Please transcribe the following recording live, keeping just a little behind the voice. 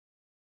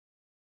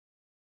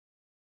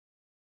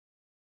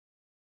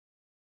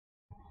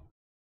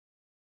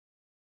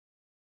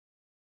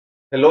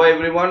Hello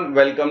everyone,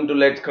 welcome to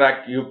Let's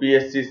Crack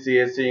UPSC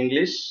CSE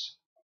English.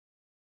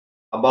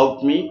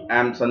 About me, I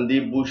am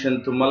Sandeep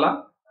Bhushan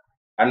Thummala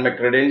and my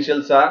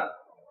credentials are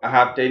I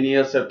have 10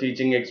 years of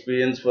teaching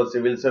experience for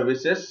civil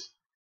services.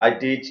 I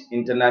teach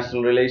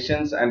international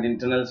relations and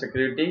internal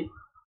security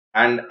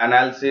and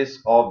analysis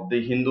of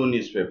the Hindu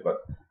newspaper.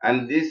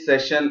 And this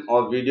session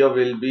or video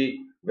will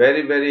be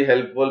very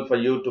helpful for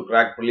you to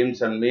crack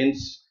prelims and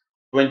mains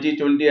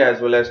 2020 as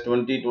well as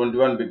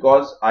 2021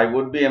 because I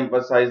would be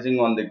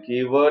emphasizing on the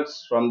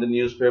keywords from the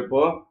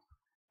newspaper.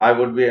 I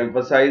would be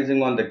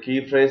emphasizing on the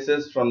key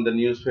phrases from the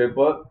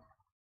newspaper,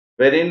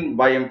 wherein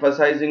by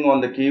emphasizing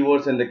on the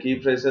keywords and the key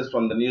phrases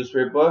from the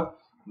newspaper,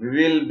 we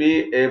will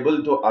be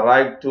able to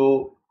arrive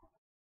to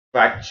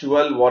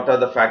factual, what are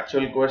the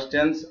factual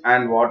questions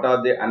and what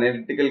are the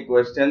analytical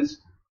questions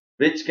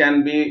which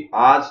can be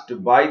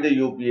asked by the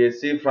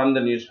UPSC from the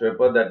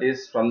newspaper, that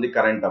is from the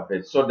current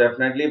affairs. So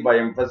definitely by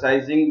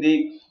emphasizing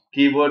the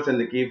keywords and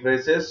the key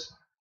phrases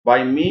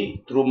by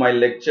me through my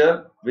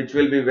lecture, which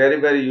will be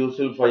very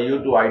useful for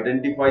you to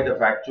identify the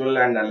factual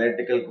and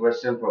analytical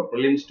question for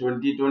prelims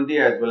 2020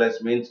 as well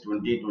as mains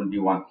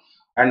 2021.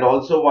 And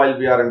also while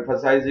we are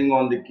emphasizing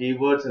on the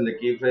keywords and the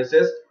key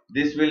phrases,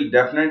 this will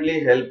definitely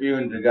help you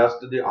in regards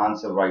to the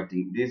answer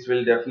writing. This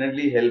will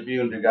definitely help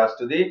you in regards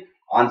to the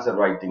answer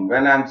writing.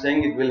 When I'm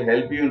saying it will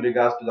help you in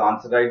regards to the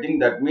answer writing,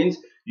 that means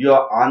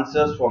your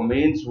answers for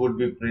mains would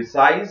be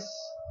precise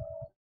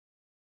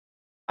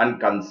and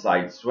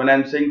concise. When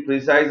I'm saying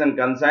precise and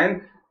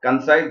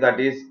concise, that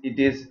is, it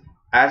is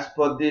as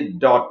per the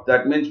dot.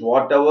 That means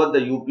whatever the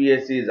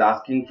UPSC is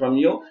asking from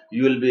you,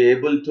 you will be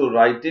able to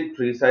write it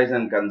precise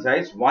and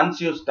concise once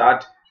you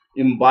start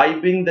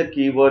imbibing the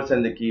keywords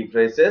and the key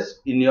phrases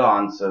in your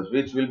answers,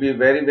 which will be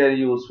very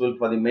useful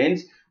for the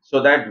mains,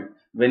 so that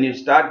when you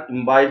start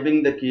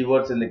imbibing the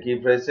keywords and the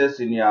key phrases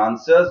in your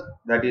answers,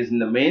 that is in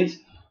the mains,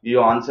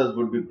 your answers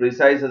would be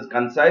precise and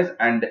concise,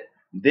 and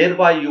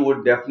thereby you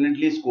would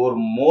definitely score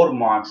more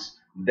marks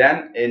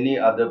than any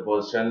other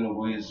person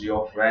who is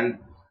your friend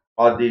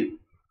or the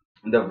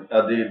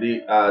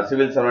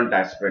civil servant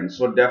aspirant.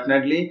 So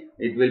definitely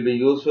it will be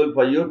useful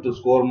for you to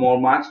score more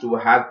marks, to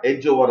have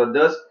edge over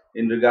others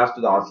in regards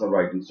to the answer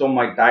writing. So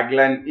my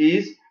tagline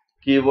is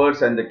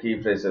keywords and the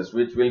key phrases,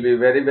 which will be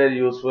very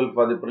useful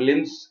for the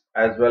prelims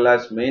as well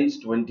as mains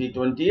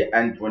 2020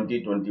 and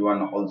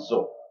 2021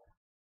 also.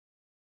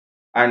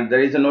 And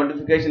there is a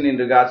notification in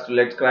regards to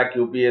Let's Crack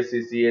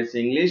UPSC CS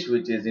English,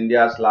 which is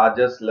India's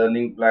largest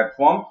learning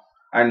platform.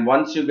 And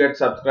once you get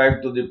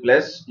subscribed to the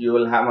Plus, you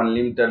will have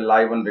unlimited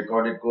live and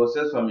recorded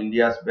courses from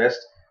India's best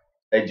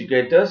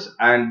educators.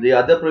 And the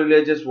other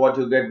privileges what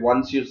you get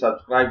once you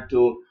subscribe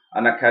to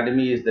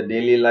Unacademy is the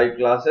daily live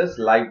classes,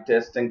 live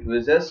tests and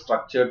quizzes,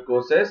 structured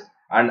courses,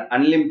 and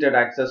unlimited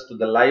access to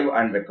the live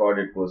and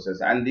recorded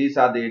courses. And these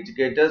are the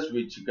educators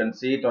which you can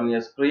see it on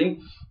your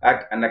screen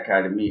at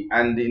Unacademy.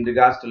 And in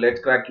regards to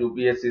Let's Crack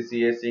UPSC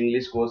CS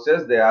English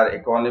courses, they are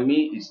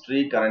economy,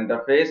 history, current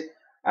affairs,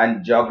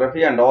 and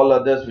geography, and all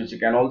others which you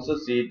can also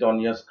see it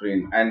on your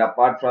screen. And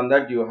apart from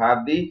that, you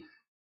have the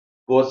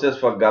courses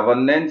for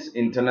governance,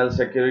 internal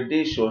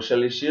security,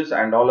 social issues,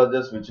 and all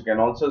others which you can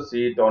also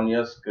see it on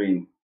your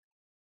screen.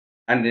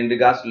 And in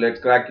regards to Let's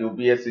Crack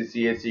UPSC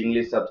CSE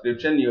English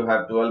subscription, you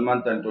have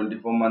 12-month and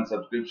 24-month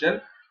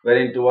subscription, where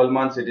in 12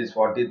 months it is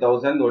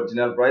 40,000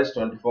 original price,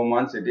 24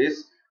 months it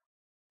is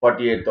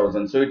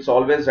 48,000. So it's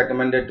always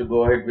recommended to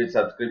go ahead with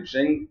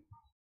subscription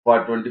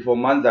for 24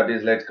 months, that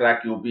is Let's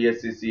Crack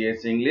UPSC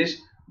CS English,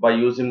 by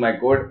using my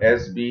code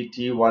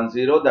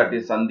SBT10, that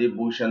is Sandeep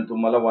Bhushan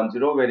Thummala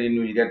 10, wherein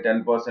you will get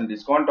 10%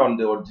 discount on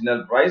the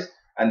original price,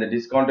 and the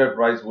discounted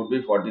price would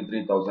be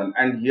 43,000.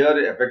 And here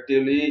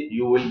effectively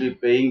you will be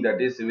paying,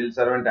 that is civil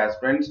servant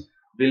aspirants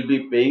will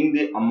be paying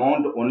the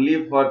amount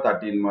only for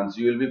 13 months.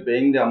 You will be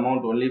paying the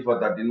amount only for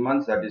 13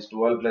 months, that is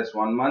 12 plus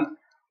 1 month,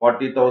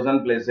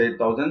 40,000 plus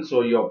 8,000.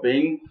 So you are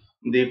paying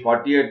the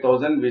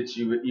 48,000, which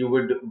you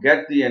would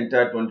get the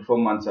entire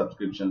 24-month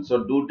subscription.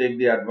 So do take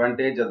the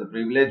advantage of the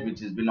privilege which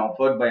has been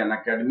offered by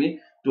Unacademy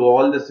to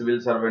all the civil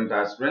servant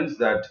aspirants,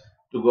 that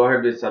to go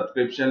ahead with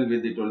subscription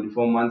with the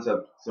 24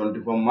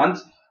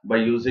 months by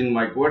using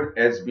my code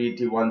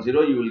SBT10,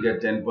 you will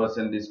get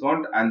 10%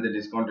 discount, and the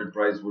discounted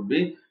price would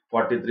be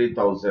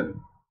 43,000.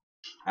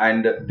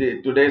 And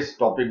today's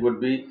topic would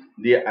be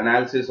the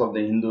analysis of the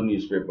Hindu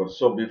newspaper.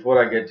 So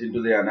before I get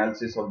into the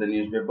analysis of the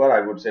newspaper,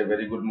 I would say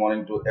very good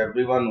morning to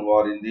everyone who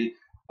are in the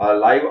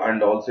live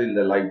and also in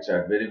the live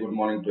chat. Very good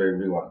morning to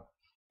everyone.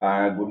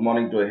 Good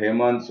morning to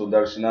Hemant,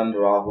 Sudarshanan,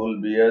 Rahul,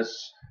 BS,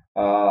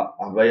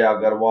 Abhay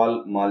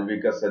Agarwal,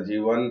 Malvika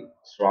Sajivan,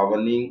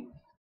 Shravani,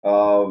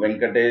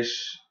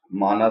 Venkatesh,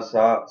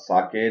 Manasa,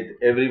 Saket,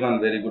 everyone,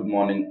 very good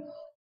morning.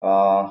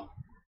 Uh,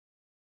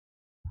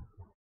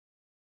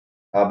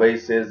 Abhay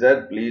says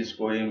that please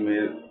कोई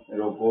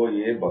मेरे को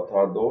ये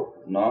बता दो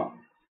ना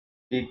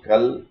कि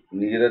कल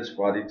Neeraj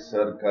Pareek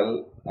sir कल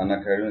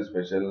अनअकैडमी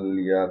स्पेशल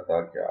लिया था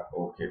क्या.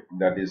 Okay,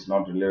 that is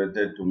not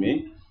related to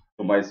me,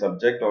 to my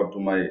subject or to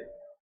my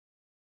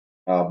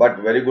but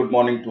very good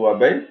morning to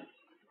Abhay.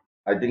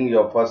 I think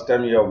your first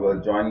time you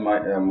have joined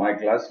my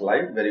class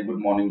live. Very good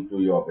morning to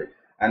you, Abhay.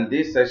 And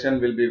this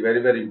session will be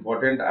very very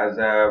important as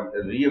I have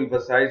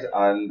re-emphasized,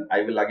 and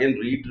I will again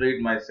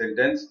reiterate my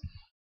sentence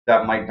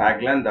that my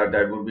tagline that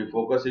I will be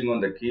focusing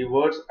on the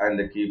keywords and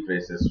the key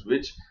phrases,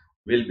 which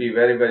will be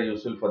very very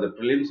useful for the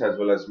prelims as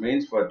well as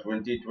mains for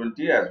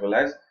 2020 as well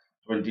as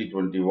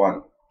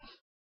 2021.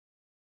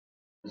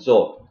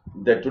 So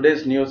the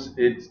today's news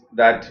is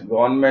that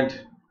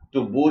government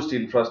to boost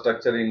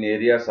infrastructure in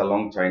areas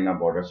along China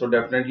border. So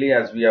definitely,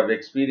 as we have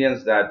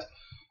experienced that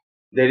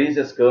there is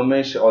a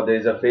skirmish or there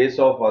is a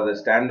face-off or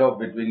the standoff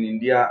between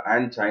India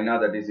and China,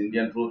 that is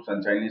Indian troops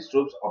and Chinese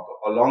troops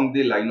along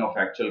the line of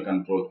actual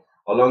control.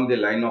 Along the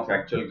line of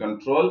actual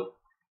control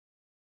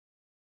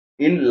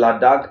in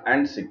Ladakh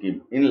and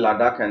Sikkim. In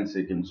Ladakh and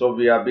Sikkim. So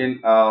we have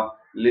been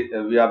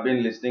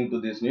listening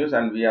to this news,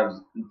 and we have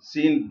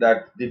seen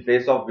that the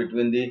face-off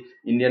between the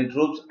Indian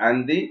troops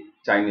and the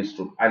Chinese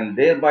troops, and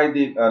thereby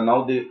the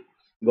now the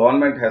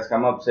government has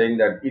come up saying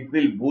that it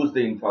will boost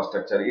the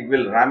infrastructure, it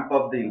will ramp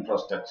up the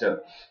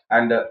infrastructure,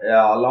 and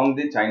along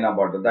the China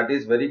border. That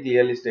is very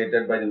clearly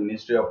stated by the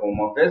Ministry of Home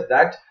Affairs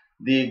that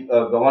the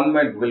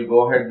government will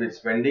go ahead with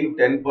spending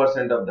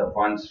 10% of the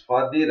funds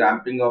for the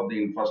ramping of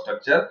the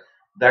infrastructure,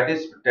 that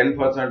is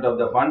 10% of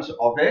the funds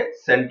of a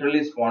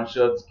centrally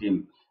sponsored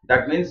scheme.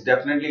 That means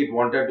definitely it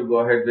wanted to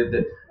go ahead with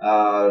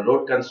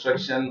road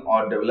construction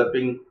or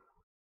developing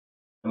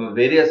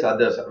various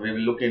others. We will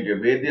look into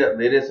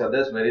various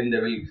others wherein they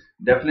will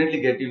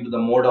definitely get into the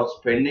mode of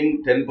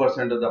spending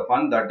 10% of the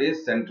fund, that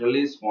is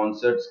centrally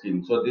sponsored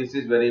scheme. So this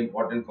is very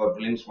important for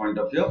prelims point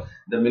of view.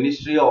 The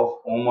Ministry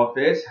of Home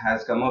Affairs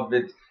has come up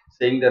with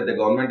saying that the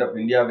government of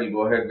India will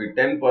go ahead with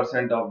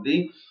 10% of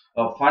the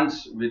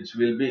funds which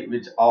will be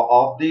which are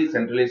of the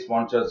centrally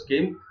sponsored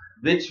scheme,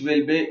 which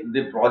will be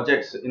the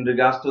projects in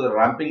regards to the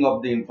ramping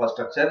of the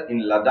infrastructure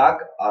in Ladakh,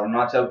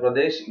 Arunachal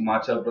Pradesh,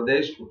 Himachal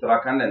Pradesh,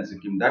 Uttarakhand and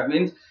Sikkim. That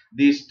means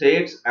the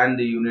states and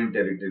the union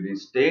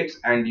territories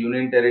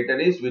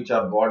which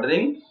are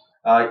bordering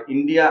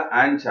India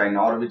and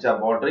China, or which are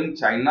bordering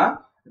China.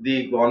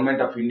 The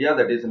government of India,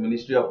 that is the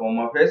Ministry of Home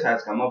Affairs,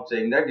 has come up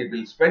saying that it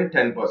will spend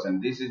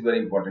 10%. This is very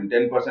important.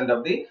 10%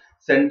 of the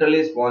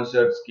centrally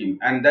sponsored scheme.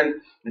 And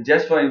then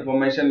just for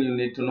information, you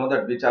need to know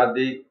that which are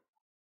the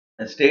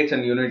states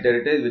and union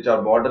territories which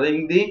are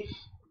bordering the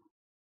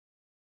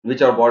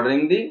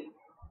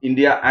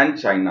India and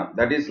China.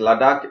 That is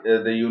Ladakh,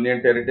 the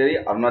Union Territory,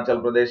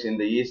 Arunachal Pradesh in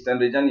the eastern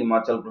region,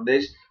 Himachal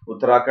Pradesh,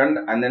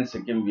 Uttarakhand, and then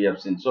Sikkim we have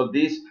seen. So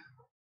these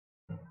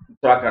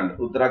Uttarakhand,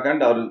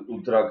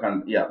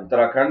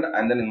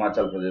 and then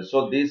Himachal Pradesh.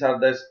 So these are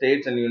the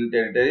states and union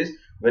territories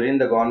wherein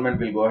the government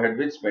will go ahead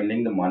with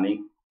spending the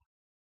money.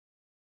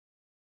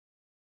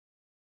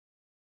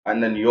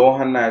 And then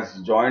Johan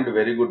has joined.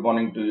 Very good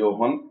morning to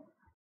Johan.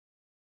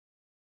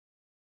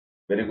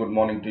 Very good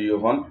morning to you,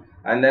 Hon.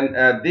 And then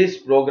this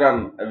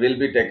program will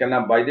be taken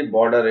up by the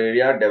border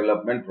area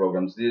development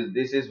programs.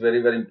 This is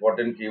very, very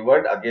important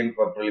keyword again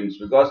for prelims,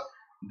 because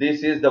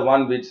this is the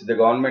one which the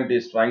government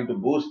is trying to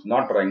boost,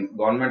 not trying.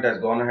 Government has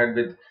gone ahead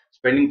with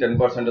spending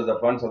 10% of the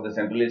funds of the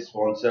centrally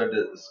sponsored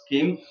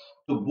scheme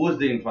to boost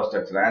the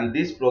infrastructure. And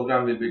this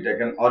program will be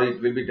taken, or it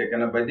will be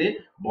taken up by the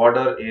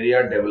border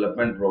area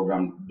development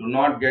program. Do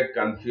not get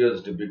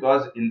confused,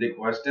 because in the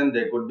question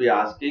they could be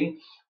asking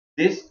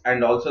this,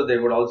 and also they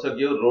would also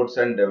give roads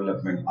and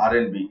development,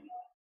 R&B,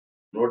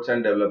 roads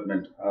and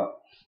development,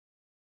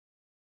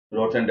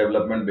 roads and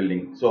development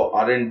building. So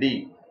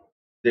R&D,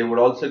 they would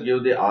also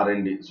give the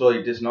R&D. So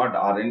it is not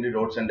R&D,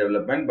 roads and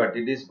development, but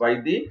it is by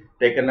the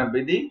taken up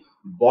with the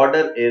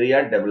border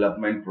area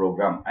development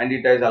program, and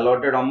it has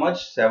allotted how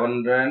much?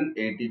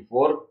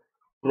 784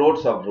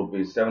 crores of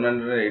rupees.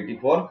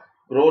 784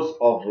 crores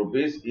of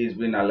rupees is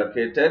been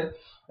allocated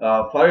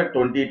for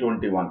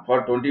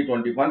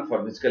 2021,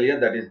 for fiscal year,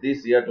 that is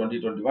this year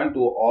 2021,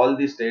 to all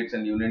the states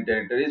and union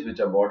territories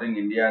which are bordering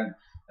India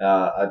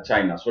and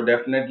China. So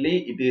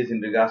definitely it is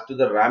in regards to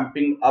the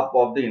ramping up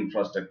of the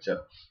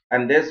infrastructure.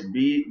 And this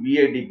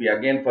VADP,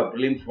 again for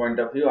prelims point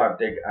of view, I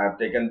have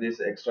taken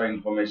this extra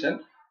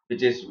information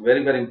which is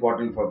very very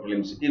important for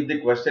prelims. If the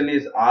question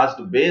is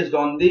asked based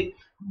on the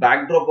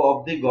backdrop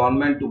of the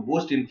government to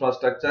boost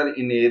infrastructure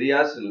in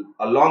areas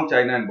along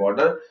China and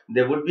border,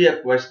 there would be a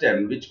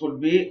question which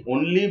could be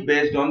only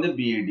based on the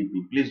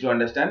BADP. Please do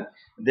understand,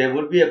 there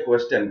would be a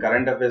question,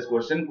 current affairs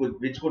question,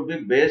 which could be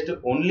based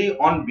only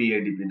on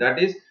BADP, that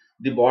is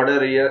the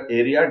border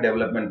area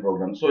development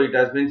program. So it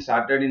has been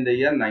started in the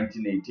year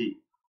 1980.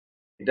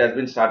 It has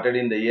been started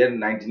in the year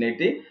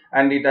 1980,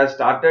 and it has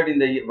started in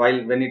the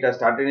when it has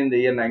started in the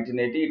year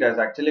 1980, it has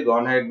actually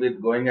going ahead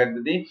with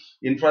the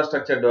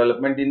infrastructure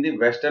development in the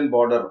western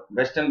border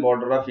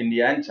of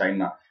India and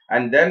China.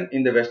 And then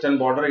in the western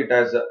border, it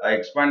has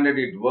expanded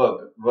its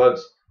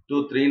works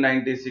to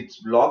 396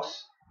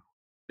 blocks,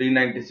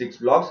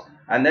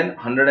 and then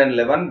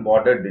 111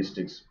 border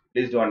districts.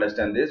 Please do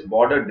understand this,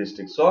 border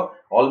districts. So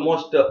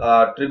almost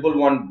triple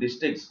one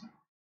districts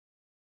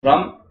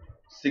from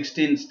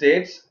 16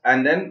 states,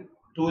 and then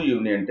two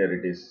union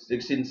territories.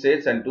 16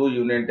 states and two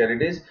union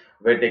territories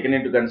were taken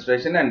into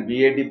consideration, and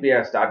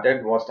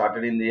BADP was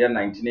started in the year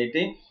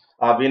 1980.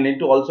 We need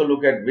to also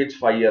look at which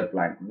 5-year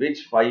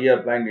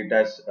plan, it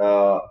has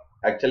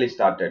actually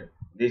started.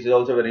 This is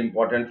also very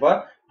important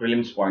for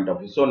prelims point of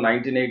view. So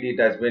 1980 it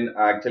has been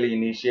actually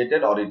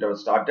initiated, or it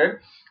was started,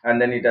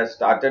 and then it has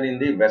started in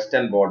the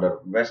western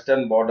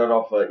border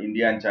of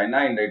India and China,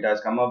 and it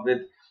has come up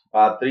with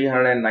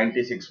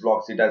 396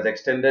 blocks. It has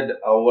extended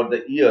over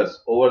the years.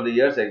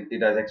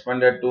 It has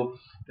expanded to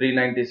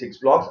 396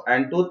 blocks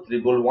and to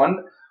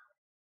 111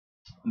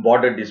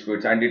 border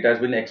disputes, and it has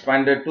been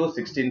expanded to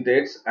 16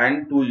 states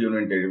and 2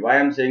 union territories. Why I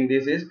am saying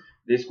this is,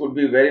 this could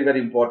be very, very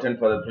important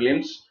for the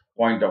prelims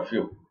point of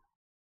view.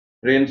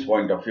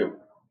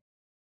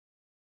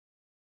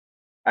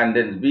 And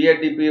then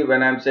BADP,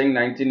 when I'm saying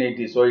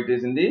 1980, so it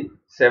is in the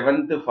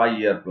seventh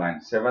 5-year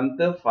plan.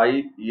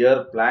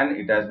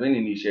 It has been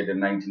initiated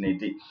in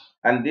 1980,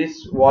 and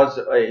this was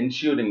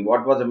ensuring,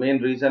 what was the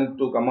main reason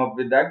to come up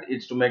with that?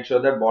 It's to make sure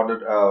that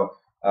border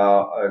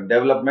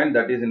development,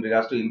 that is in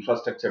regards to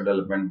infrastructure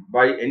development,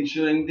 by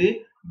ensuring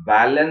the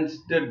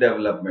balanced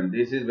development.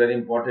 This is very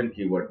important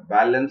keyword.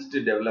 Balanced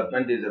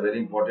development is a very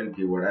important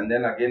keyword. And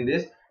then again,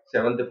 this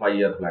seventh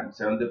 5-year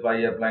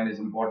plan is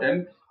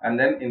important. And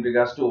then in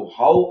regards to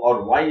how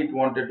or why it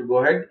wanted to go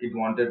ahead,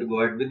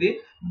 with the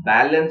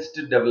balanced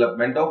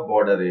development of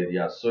border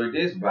areas. So it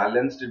is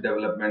balanced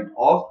development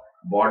of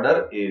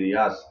border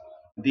areas.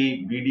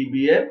 The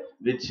BDBA,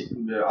 which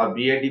or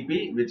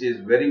BADP, which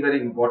is very,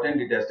 very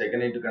important, it has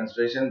taken into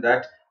consideration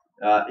that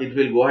it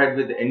will go ahead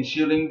with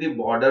ensuring the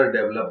border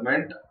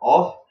development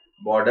of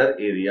border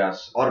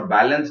areas, or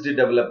balanced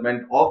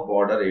development of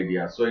border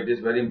areas. So it is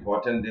very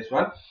important, this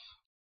one,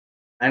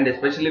 and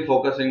especially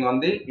focusing on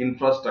the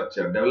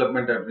infrastructure,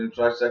 development of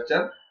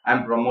infrastructure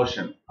and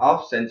promotion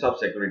of sense of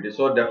security.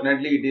 So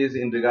definitely it is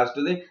in regards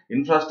to the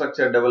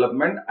infrastructure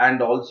development and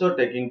also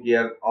taking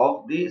care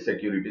of the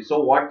security.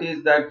 So what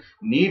is that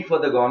need for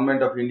the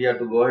government of India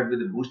to go ahead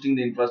with boosting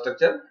the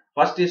infrastructure?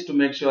 First is to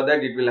make sure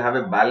that it will have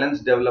a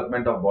balanced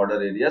development of border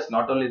areas.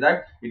 Not only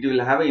that, it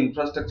will have an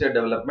infrastructure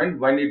development.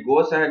 When it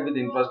goes ahead with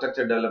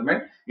infrastructure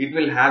development, it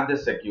will have the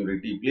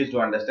security. Please do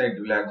understand,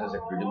 it will have the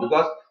security,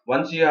 because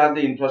once you have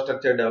the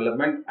infrastructure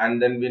development,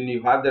 and then when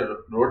you have the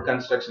road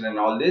construction and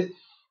all this,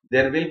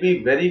 there will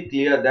be very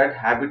clear that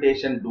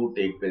habitation do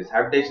take place.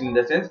 Habitation in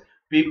the sense,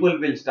 people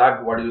will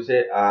start,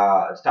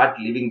 start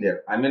living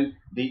there. I mean,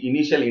 the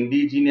initial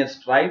indigenous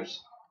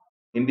tribes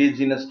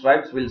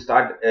will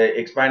start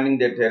expanding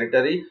their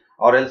territory,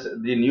 or else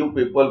the new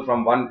people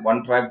from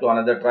one tribe to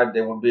another tribe,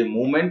 there would be a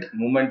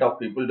movement of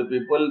people to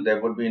people.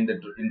 There would be in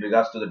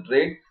regards to the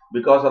trade,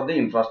 because of the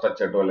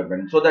infrastructure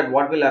development. So that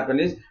what will happen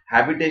is,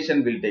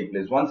 habitation will take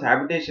place. Once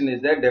habitation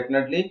is there,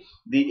 definitely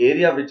the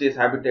area which is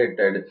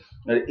habitated,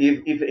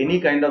 if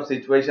any kind of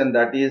situation,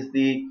 that is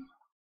the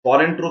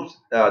foreign troops,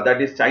 that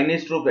is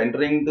Chinese troops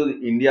entering into the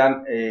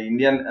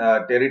Indian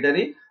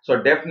territory,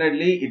 so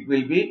definitely it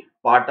will be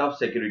part of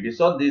security.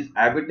 So these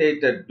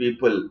habitated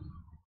people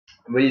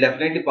will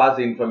definitely pass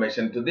the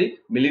information to the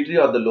military,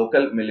 or the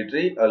local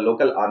military,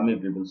 local army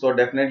people. So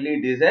definitely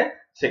it is a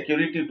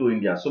security to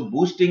India. So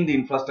boosting the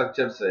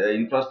infrastructure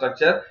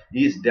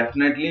is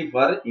definitely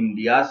for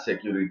India's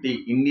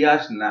security,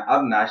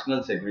 or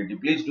national security.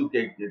 Please do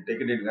take it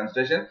into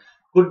consideration.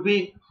 Could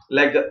be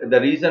like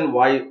the reason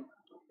why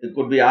it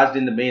could be asked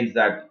in the mains,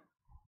 that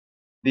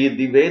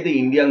the way the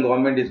Indian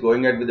government is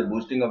going ahead with the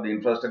boosting of the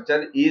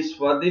infrastructure is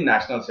for the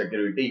national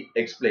security.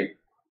 Explain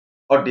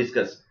or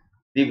discuss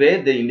the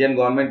way the Indian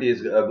government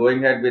is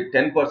going ahead with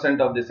 10%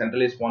 of the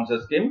centrally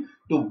sponsored scheme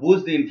to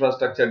boost the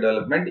infrastructure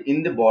development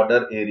in the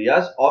border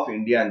areas of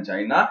India and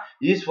China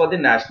is for the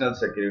national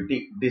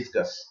security.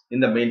 Discuss in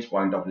the mains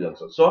point of view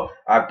also. So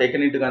I've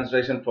taken into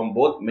consideration from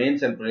both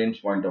mains and prelims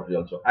point of view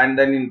also. And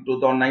then in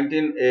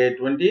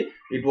 2019-20,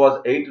 it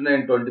was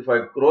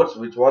 825 crores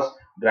which was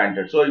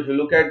granted. So if you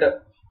look at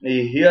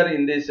here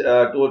in this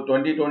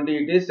 2020,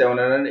 it is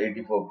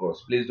 784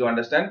 crores. Please do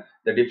understand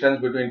the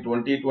difference between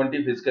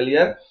 2020 fiscal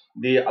year,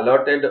 the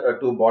allotted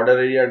to border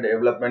area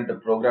development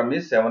program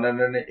is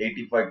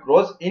 785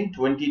 crores in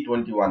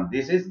 2021.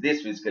 This is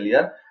this fiscal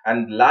year,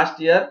 and last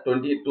year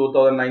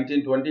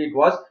 2019-20 it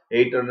was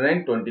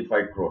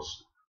 825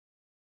 crores.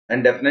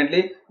 And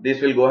definitely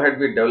this will go ahead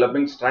with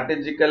developing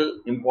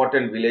strategical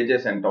important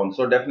villages and towns.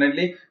 So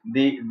definitely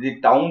the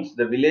towns,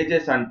 the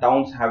villages and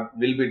towns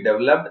will be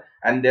developed,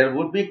 and there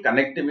would be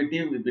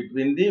connectivity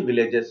between the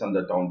villages and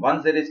the town.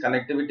 Once there is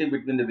connectivity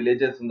between the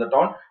villages and the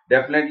town,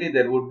 definitely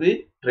there would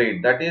be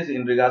trade. That is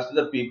in regards to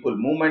the people,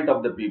 movement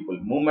of the people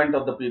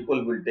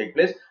will take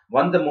place.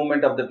 Once the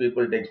movement of the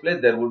people takes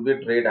place, there would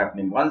be trade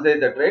happening. Once there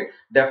is a trade,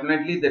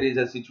 definitely there is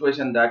a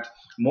situation that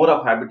mode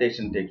of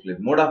habitation takes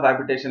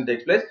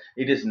place.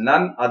 It is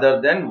none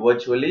other than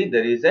virtually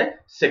there is a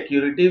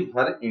security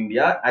for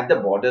India at the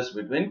borders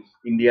between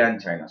India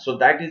and China. So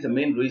that is the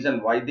main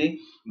reason why the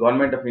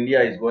government of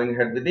India is going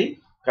ahead with the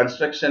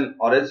construction,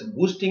 or else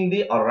boosting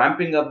the or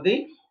ramping up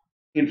the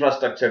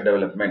infrastructure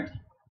development.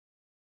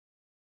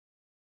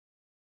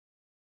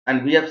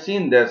 And we have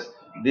seen this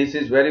This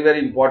is very, very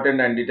important,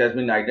 and it has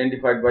been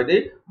identified by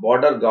the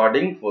border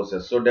guarding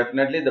forces. So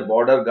definitely the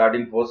border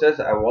guarding forces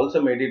have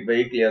also made it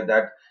very clear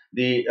that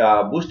the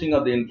boosting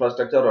of the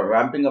infrastructure or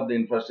ramping of the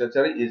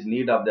infrastructure is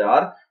need of the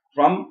hour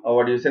from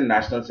what do you say,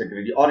 national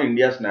security or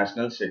India's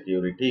national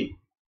security.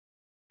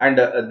 And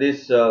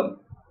this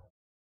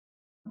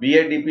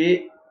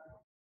BADP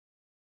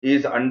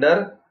is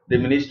under the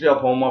Ministry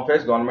of Home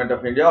Affairs, Government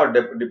of India, or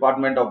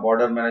Department of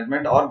Border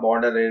Management or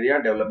Border Area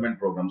Development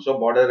Program. So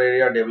Border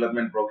Area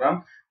Development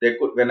Program, they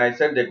could, when I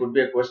said there could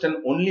be a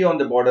question only on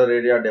the border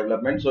area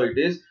development, so it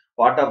is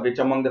part of which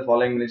among the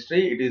following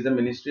ministry? It is the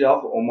Ministry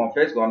of Home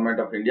Affairs,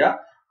 Government of India.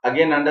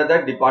 Again, under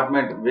that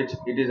department, which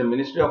it is a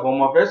Ministry of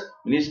Home Affairs,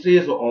 Ministry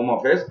is Home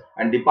Affairs,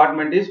 and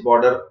department is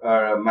Border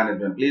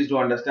Management. Please do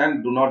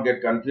understand, do not get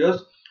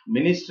confused.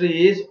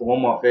 Ministry is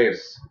Home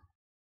Affairs.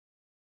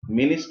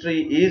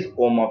 Ministry is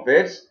Home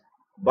Affairs,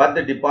 but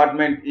the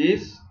department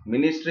is,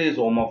 Ministry is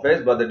Home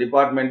Affairs, but the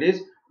department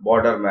is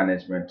Border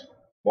Management.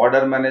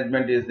 Border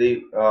Management is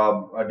the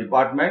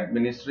department.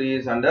 Ministry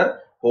is under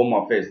Home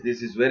Affairs.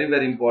 This is very,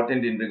 very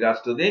important in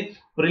regards to the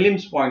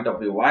prelims point of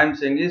view. What I am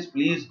saying is,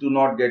 please do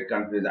not get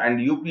confused, and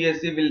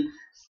UPSC will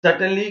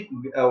certainly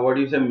what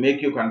do you say,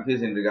 make you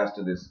confused in regards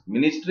to this.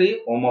 Ministry,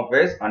 Home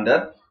Affairs,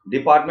 under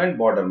department,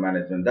 Border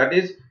Management. That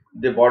is,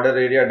 the Border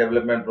Area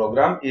Development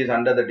Program is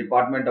under the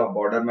Department of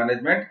Border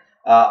Management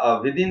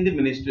within the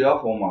Ministry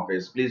of Home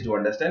Affairs. Please do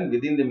understand,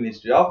 within the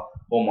Ministry of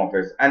Home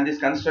Affairs. And these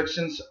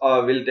constructions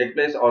will take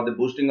place, or the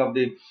boosting of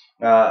the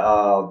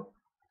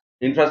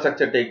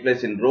infrastructure take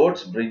place in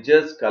roads,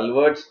 bridges,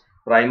 culverts,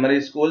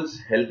 primary schools,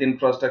 health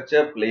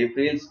infrastructure,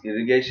 playfields,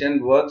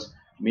 irrigation works,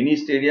 mini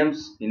stadiums,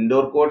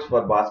 indoor courts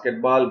for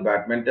basketball,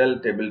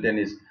 badminton, table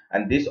tennis,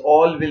 and this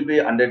all will be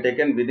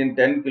undertaken within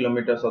 10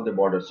 kilometers of the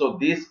border. So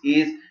this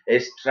is a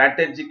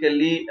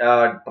strategically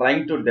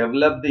trying to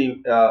develop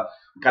the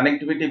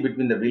connectivity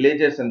between the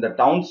villages and the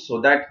towns,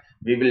 so that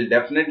we will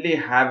definitely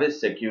have a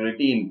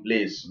security in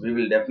place. We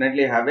will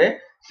definitely have a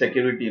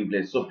security in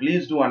place. So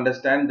please do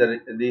understand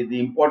the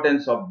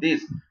importance of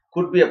this.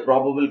 Could be a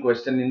probable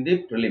question in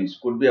the prelims,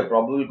 could be a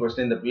probable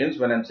question in the prelims.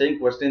 When I'm saying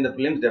question in the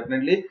prelims,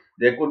 definitely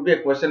there could be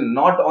a question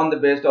not on the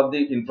base of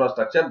the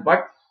infrastructure,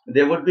 but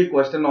there would be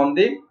question on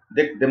the,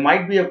 there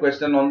might be a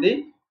question on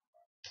the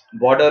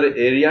Border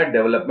Area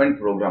Development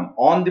Program,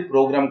 on the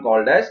program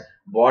called as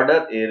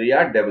Border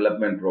Area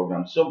Development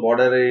Program. So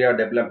Border Area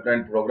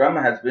Development Program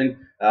has been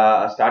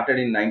started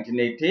in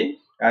 1980,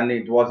 and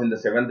it was in the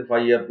 7th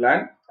 5-year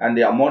plan, and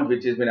the amount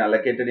which has been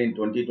allocated in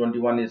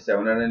 2021 is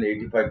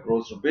 785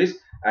 crores rupees,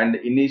 and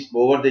in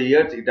over the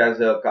years it has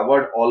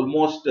covered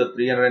almost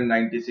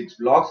 396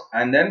 blocks,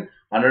 and then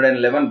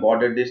 111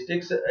 border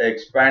districts,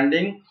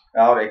 expanding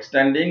or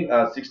extending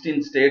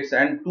 16 states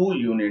and 2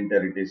 union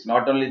territories.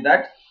 Not only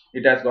that,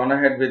 it has gone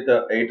ahead with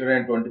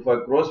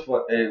 825 crores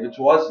for which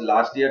was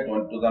last year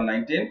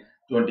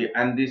 2019-20,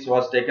 and this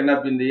was taken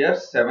up in the year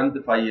 7th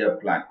 5-year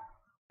plan.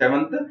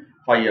 7th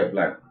 5-year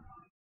plan,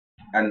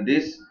 and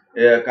this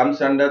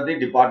comes under the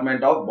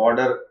Department of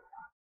Border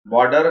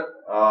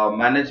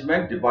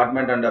Management,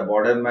 department under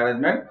Border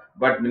Management,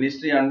 but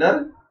ministry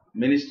under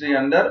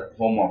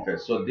Home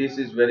Affairs. So this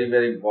is very,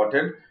 very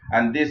important,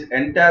 and this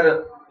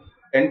entire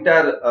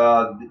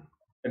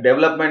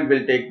development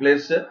will take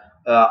place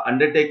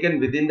undertaken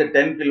within the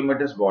 10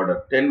 kilometers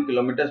border, 10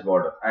 kilometers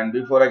border. And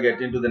before I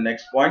get into the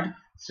next point,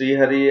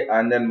 Srihari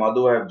and then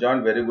Madhu have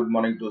joined. Very good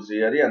morning to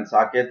Srihari, and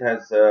Saket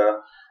has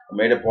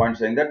made a point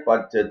saying that,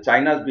 but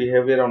China's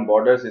behavior on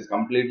borders is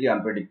completely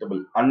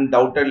unpredictable.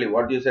 Undoubtedly,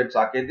 what you said,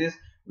 Saket, is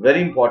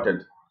very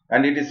important,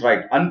 and it is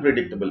right,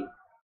 unpredictable.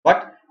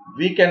 But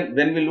we can,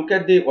 when we look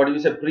at the what do you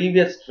say,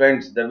 previous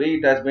trends, the way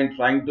it has been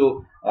trying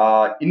to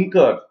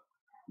incur,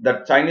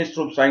 that Chinese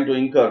troops trying to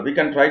incur, we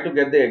can try to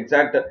get the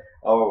exact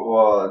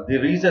the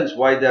reasons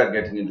why they are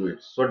getting into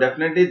it. So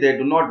definitely they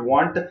do not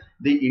want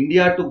the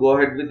India to go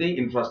ahead with the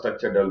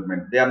infrastructure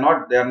development. They are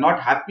not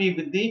happy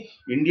with the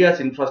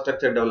India's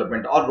infrastructure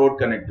development or road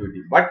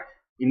connectivity. But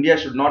India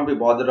should not be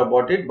bothered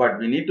about it. But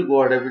we need to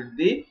go ahead with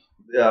the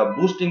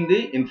boosting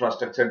the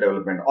infrastructure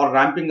development or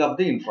ramping up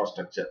the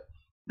infrastructure.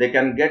 They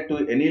can get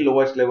to any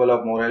lowest level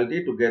of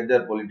morality to get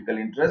their political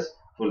interests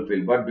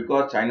fulfilled. But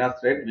because China's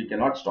threat, we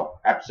cannot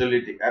stop.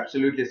 Absolutely,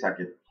 absolutely,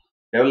 Sakit.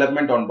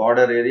 Development on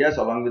border areas,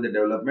 along with the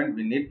development,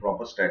 we need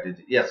proper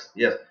strategy. Yes,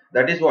 yes,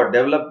 that is what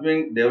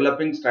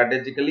developing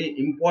strategically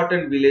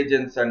important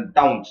villages and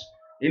towns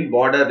in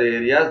border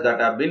areas that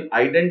have been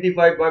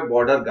identified by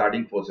border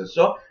guarding forces.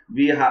 So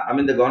we have, I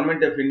mean, the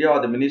Government of India or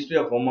the Ministry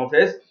of Home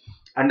Affairs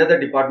under the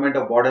Department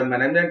of Border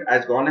Management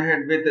has gone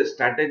ahead with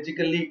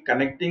strategically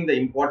connecting the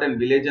important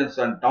villages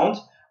and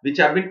towns which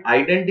have been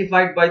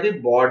identified by the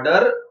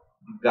border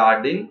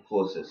guarding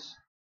forces.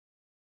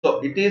 So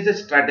it is a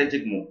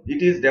strategic move.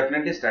 It is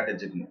definitely a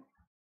strategic move.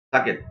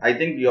 Saket, I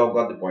think you have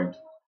got the point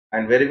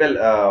and very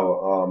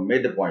well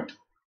made the point.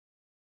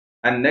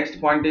 And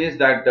next point is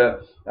that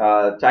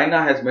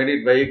China has made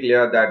it very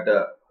clear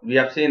that we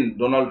have seen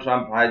Donald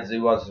Trump, as he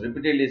was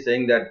repeatedly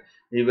saying that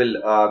he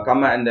will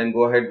come and then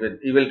go ahead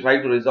with, he will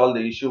try to resolve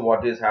the issue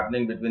what is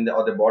happening between the,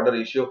 or the border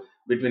issue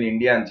between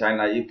India and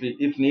China.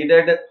 If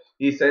needed,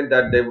 he said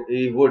that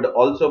he would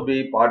also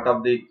be part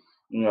of the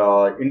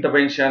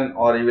intervention,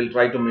 or he will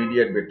try to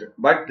mediate with.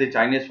 But the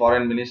Chinese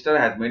foreign minister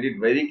has made it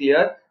very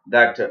clear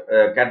that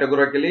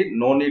categorically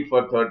no need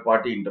for third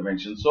party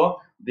intervention.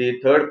 So the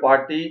third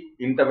party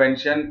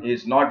intervention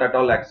is not at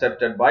all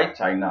accepted by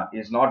China,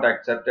 is not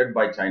accepted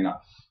by China.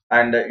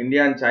 And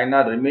India and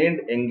China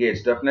remained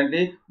engaged.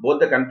 Definitely both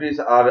the countries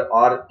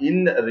are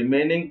in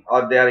remaining,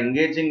 or they are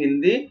engaging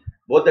in the,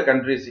 both the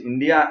countries,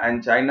 India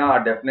and China,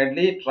 are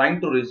definitely trying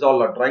to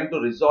resolve, or trying to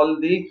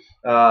resolve the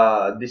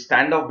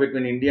standoff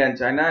between India and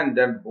China, and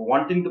then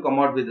wanting to come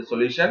out with a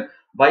solution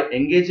by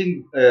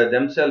engaging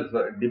themselves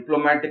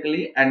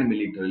diplomatically and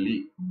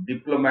militarily.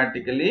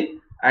 Diplomatically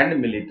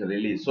and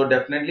militarily. So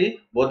definitely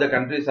both the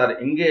countries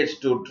are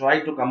engaged to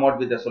try to come out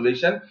with a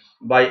solution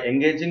by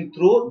engaging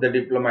through the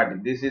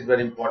diplomatic. This is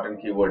very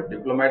important keyword.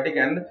 Diplomatic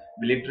and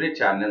military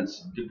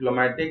channels.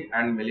 Diplomatic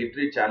and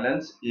military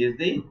channels is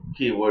the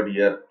keyword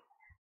here.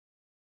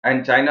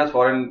 And China's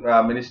foreign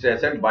minister has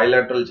said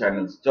bilateral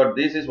channels. So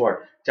this is what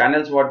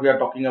channels, what we are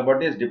talking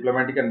about is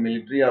diplomatic and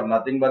military are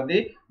nothing but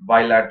the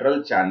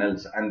bilateral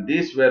channels, and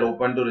these were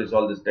open to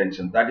resolve this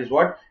tension. That is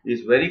what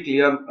is very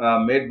clear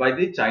made by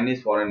the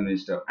Chinese foreign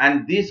minister.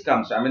 And this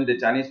comes, I mean, the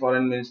Chinese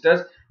foreign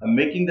ministers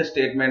making the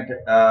statement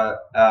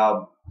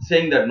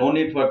saying that no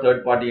need for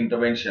third party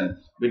intervention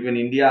between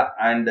India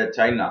and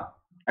China,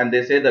 and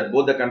they say that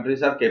both the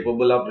countries are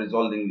capable of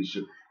resolving the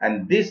issue.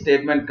 And this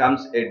statement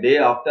comes a day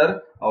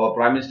after our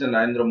Prime Minister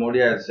Narendra Modi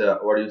has,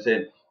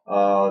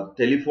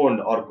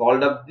 telephoned or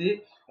called up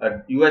the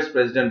US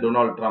President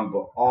Donald Trump,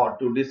 or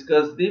to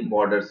discuss the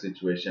border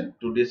situation.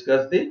 To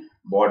discuss the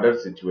border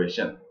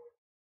situation.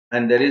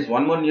 And there is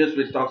one more news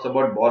which talks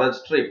about border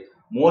strip,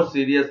 more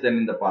serious than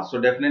in the past.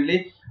 So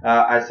definitely,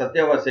 as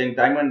Satya was saying,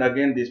 time and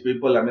again, these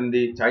people, I mean,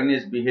 the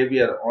Chinese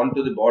behavior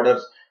onto the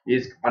borders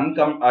is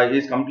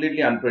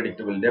completely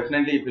unpredictable.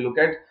 Definitely, if you look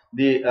at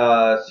the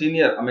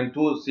senior, I mean,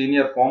 two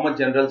senior former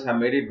generals have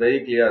made it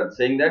very clear,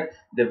 saying that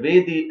the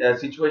way the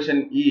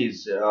situation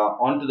is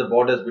onto the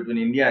borders between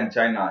India and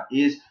China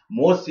is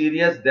more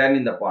serious than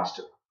in the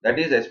past. That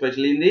is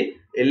especially in the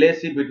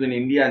LAC between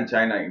India and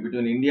China.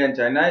 Between India and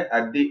China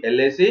at the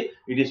LAC,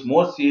 it is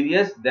more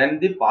serious than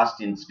the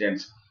past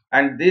incidents.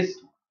 And this,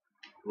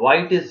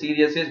 why it is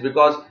serious, is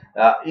because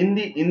in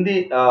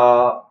the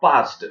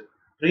past,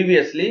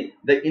 previously,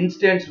 the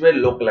incidents were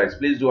localized.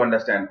 Please do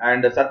understand.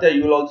 And Satya,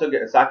 you will also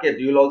get, Saket,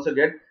 you will also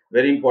get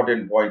very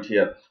important point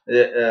here.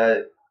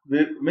 I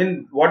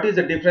mean, what is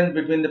the difference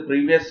between the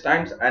previous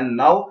times and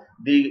now?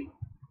 The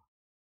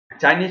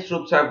Chinese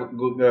troops have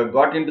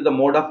got into the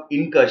mode of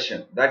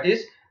incursion. That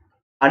is,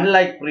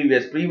 unlike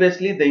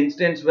previously the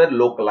incidents were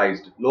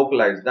localized.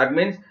 That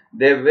means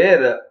they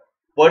were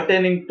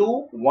pertaining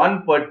to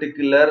one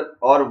particular,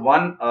 or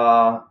one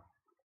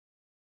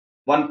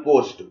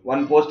post,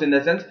 in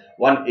the sense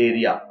one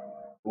area,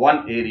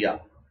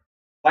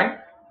 fine.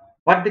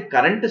 But the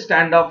current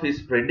standoff is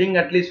spreading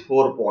at least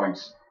 4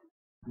 points.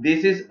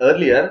 This is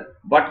earlier,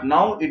 but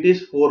now it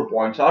is 4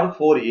 points or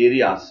 4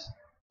 areas.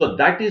 So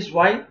that is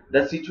why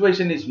the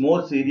situation is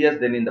more serious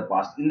than in the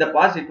past. In the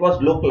past, it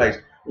was localized.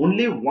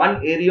 Only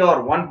one area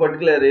or one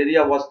particular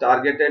area was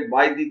targeted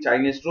by the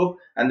Chinese troop,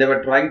 and they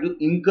were trying to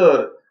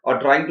incur, or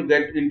trying to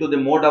get into the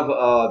mode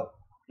of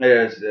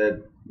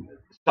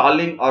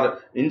stalling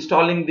or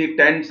installing the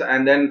tents,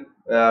 and then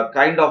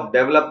kind of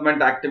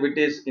development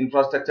activities,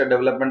 infrastructure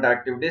development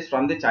activities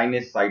from the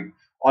Chinese side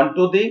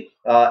onto the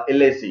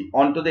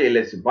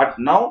LAC. But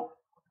now,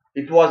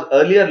 it was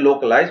earlier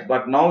localized,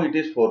 but now it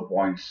is 4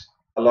 points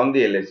along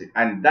the LAC,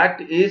 and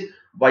that is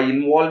by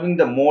involving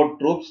the more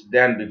troops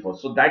than before.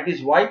 So that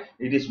is why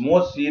it is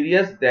more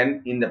serious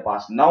than in the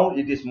past. Now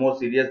it is more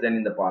serious than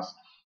in the past.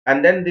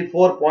 And then the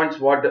 4 points,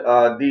 what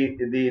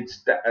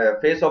the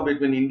face off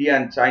between India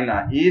and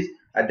China is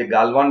at the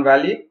Galwan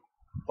Valley,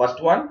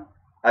 first one,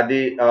 at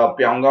the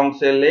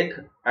Pyeongangse Lake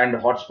and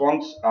hot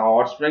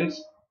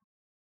springs,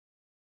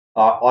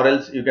 or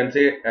else you can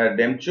say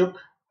Demchuk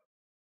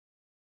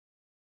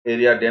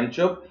area,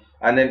 Demchuk,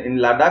 and then in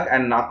Ladakh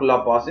and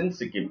Nakula Pass in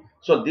Sikkim.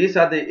 So these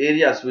are the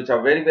areas which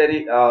are very,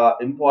 very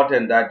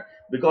important, that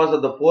because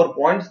of the 4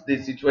 points,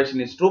 the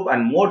situation is troop,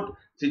 and more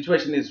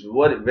situation is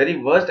very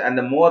worst, and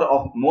the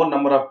more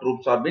number of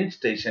troops are being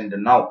stationed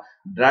now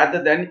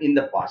rather than in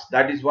the past.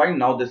 That is why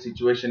now the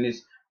situation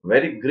is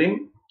very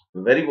grim,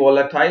 very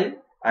volatile,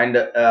 and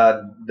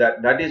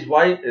that is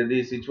why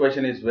the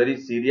situation is very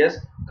serious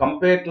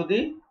compared to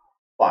the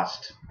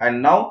past.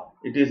 And now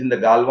it is in the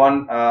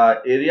Galwan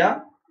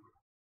area,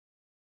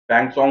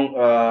 Bangsong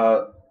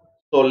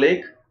So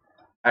Lake,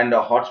 and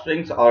hot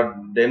springs or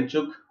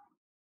Demchuk,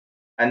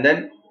 and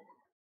then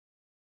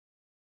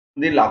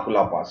the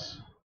Lakula Pass.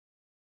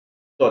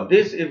 So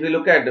this, if we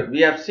look at, we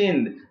have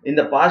seen in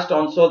the past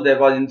also there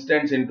was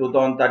instance in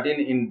 2013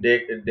 in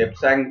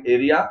Depsang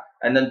area,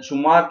 and then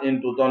Chumar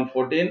in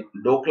 2014,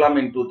 Doklam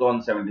in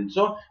 2017.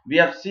 So we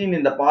have seen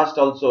in the past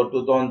also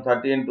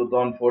 2013,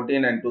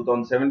 2014 and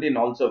 2017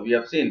 also we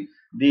have seen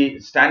the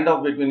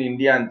standoff between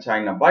India and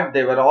China, but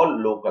they were all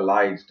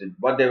localized.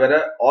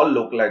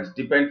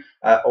 Depend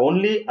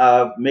only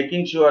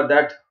making sure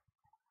that,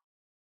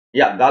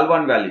 yeah,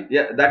 Galwan Valley.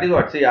 Yeah, that is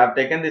what. See, I've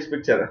taken this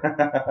picture.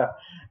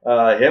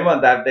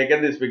 Hemant, I've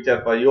taken this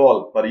picture for you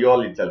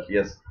all itself.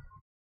 Yes.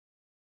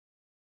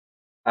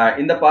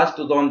 In the past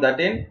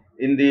 2013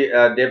 in the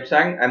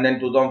Depsang, and then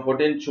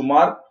 2014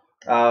 Chumar.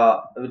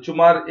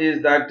 Chumar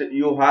is that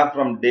you have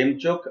from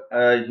Demchuk.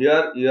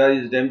 Here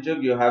is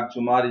Demchuk. You have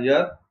Chumar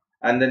here,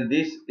 and then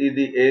this is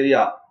the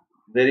area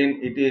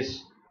wherein it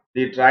is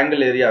the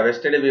triangle area.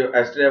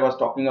 Yesterday I was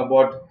talking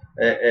about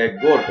a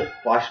goat,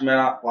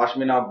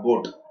 Pashmina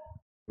goat,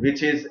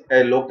 which is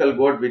a local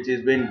goat which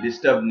is being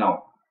disturbed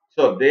now.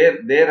 So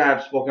there I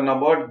have spoken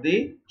about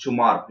the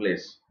Chumar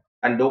place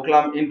and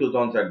Doklam in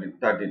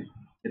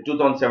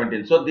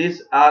 2017. So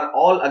these are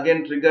all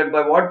again triggered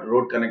by what?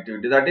 Road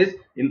connectivity, that is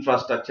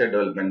infrastructure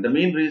development. The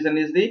main reason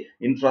is the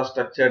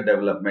infrastructure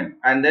development.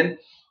 And then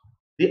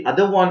the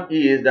other one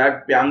is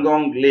that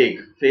Pyangong Lake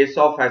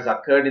face-off has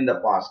occurred in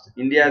the past.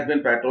 India has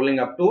been patrolling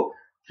up to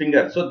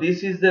Finger. So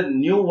this is the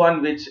new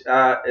one which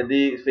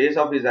the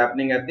face-off is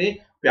happening at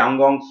the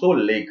Pyangong So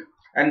Lake.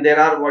 And there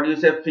are, what do you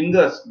say,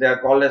 fingers. They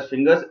are called as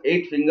fingers,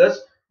 8 fingers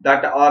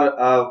that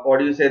are, what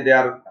do you say, they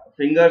are,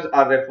 fingers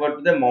are referred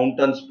to the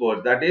mountain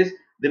spurs. That is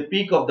the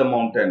peak of the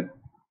mountain.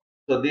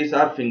 So these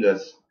are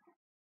fingers,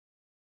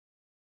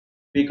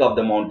 peak of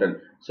the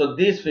mountain. So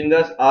these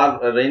fingers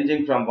are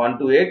ranging from 1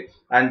 to 8,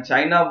 and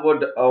China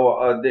would,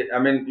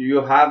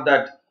 you have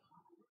that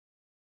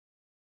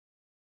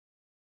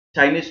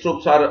Chinese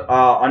troops are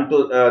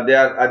they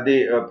are at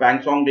the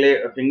Pangsong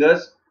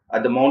fingers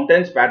at the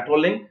mountains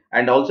patrolling,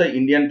 and also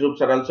Indian troops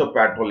are also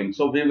patrolling.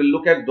 So we will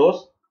look at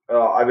those.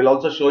 I will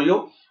also show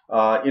you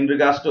in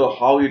regards to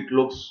how it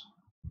looks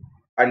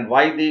and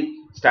why the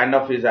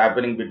standoff is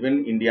happening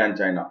between India and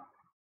China.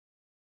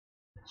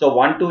 So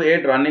 1 to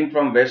 8 running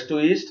from west to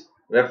east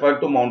refer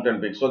to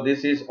mountain peaks. So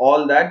this is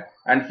all that,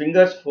 and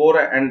fingers 4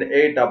 and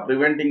 8 are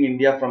preventing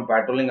India from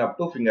patrolling up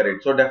to finger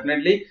 8. So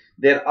definitely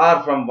there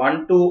are from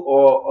 1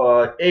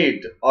 to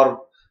 8,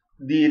 or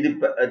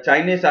the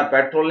Chinese are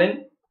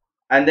patrolling,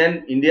 and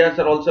then Indians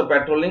are also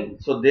patrolling.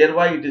 So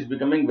thereby it is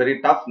becoming very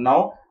tough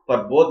now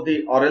for both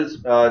the, or else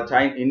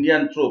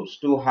Indian troops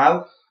to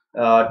have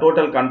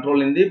total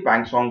control in the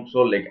Pangsong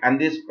So Lake.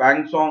 And this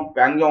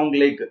Pangyong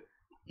Lake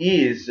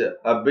is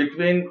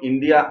between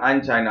India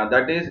and China,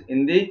 that is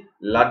in the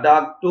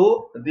Ladakh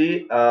to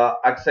the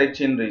Aksai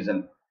Chin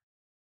region.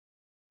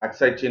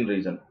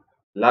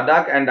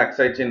 Ladakh and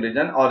Aksai Chin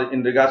region, or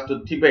in regards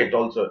to Tibet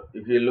also.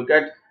 If you look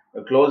at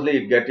closely,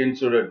 it gets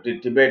into the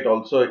Tibet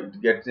also, it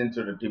gets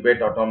into the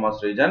Tibet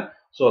autonomous region.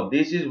 So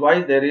this is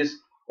why there is,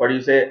 what do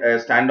you say, a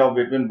standoff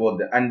between both.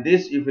 And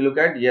this, if you look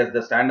at, yes, the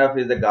standoff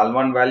is the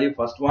Galwan Valley,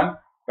 first one,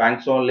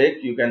 Pangsong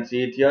Lake, you can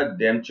see it here,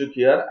 Demchuk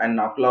here, and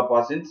Nakula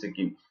Pass in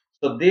Sikkim.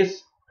 So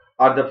these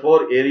are the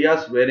 4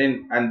 areas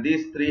wherein, and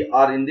these 3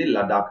 are in the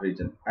Ladakh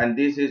region. And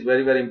this is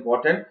very, very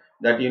important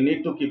that you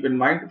need to keep in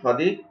mind for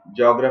the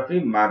geography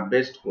map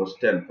based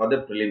question, for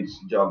the prelims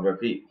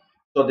geography.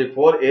 So the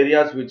 4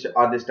 areas which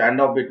are the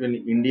standoff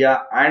between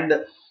India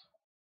and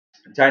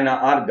China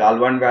are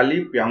Galwan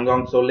Valley,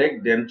 Pyangong So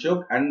Lake,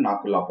 Demchuk and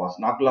Nakula Pass.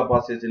 Nakula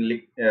Pass is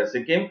in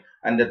Sikkim,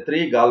 and the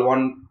 3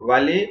 Galwan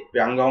Valley,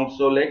 Pyangong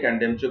So Lake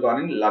and Demchuk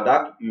are in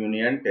Ladakh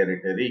Union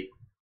Territory.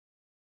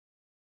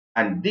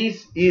 And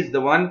this is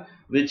the one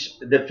which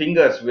the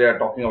fingers we are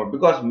talking about,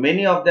 because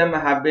many of them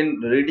have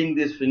been reading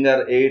this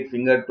finger 8,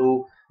 finger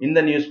 2 in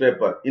the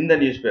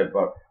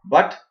newspaper.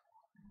 But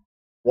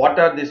what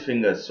are these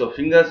fingers? So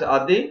fingers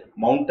are the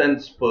mountain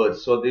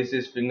spurs. So this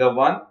is finger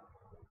 1,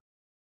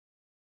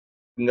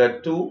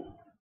 finger 2,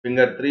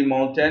 finger 3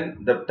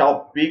 mountain, the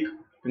top peak,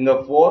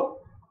 finger 4,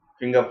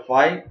 finger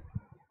 5,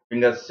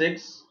 finger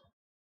 6,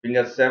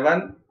 finger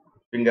 7,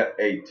 finger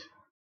 8.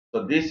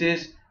 So this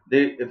is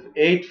the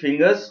 8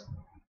 fingers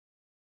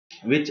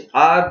which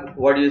are,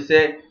 what do you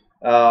say,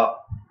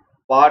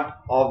 part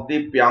of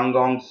the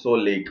Pyangong So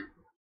Lake.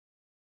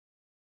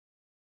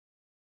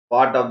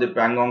 Part of the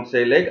Pyangong So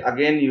Lake.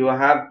 Again, you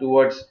have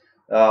towards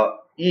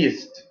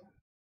east,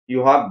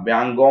 you have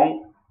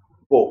Byangong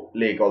Ko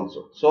Lake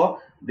also. So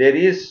there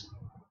is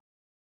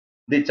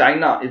the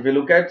China. If you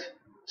look at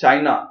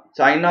China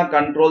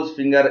controls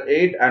finger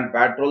 8 and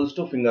patrols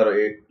to finger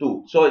 8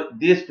 too. So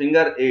this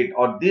finger 8,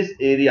 or this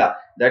area,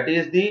 that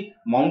is the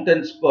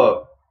mountain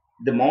spur,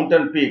 the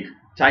mountain peak,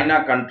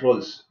 China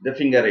controls the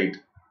finger 8.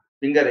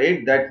 Finger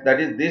 8, that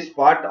is this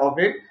part of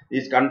it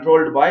is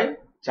controlled by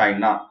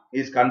China,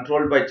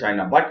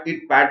 but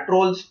it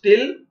patrols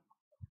till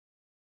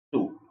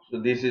 2. So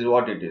this is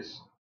what it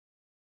is.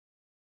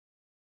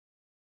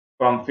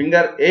 From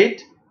finger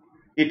 8,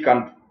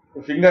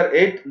 finger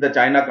 8 the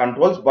China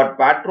controls, but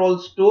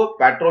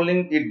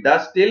patrolling it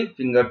does till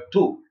finger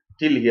 2.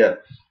 till here.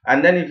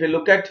 And then if you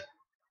look at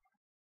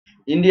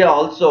India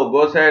also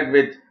goes ahead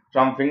with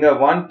from finger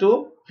 1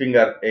 to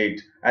finger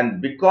 8,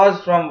 and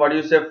because from what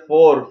you say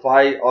 4,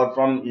 5, or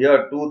from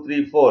here 2,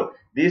 3, 4,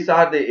 these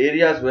are the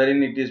areas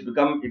wherein it has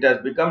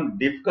become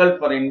difficult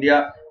for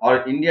India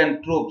or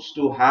Indian troops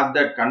to have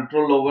that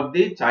control over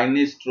the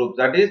Chinese troops.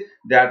 That is,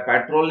 they are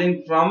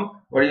patrolling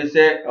from what you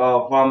say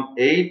from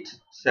 8,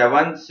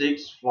 7,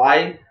 6,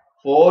 5,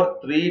 4,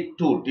 3,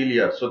 2 till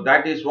here. So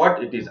that is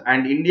what it is,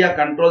 and India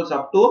controls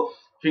up to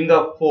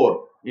finger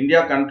 4.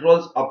 India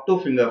controls up to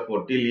finger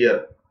 4 till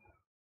here.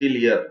 Till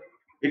here.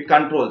 It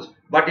controls,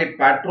 but it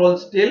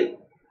patrols till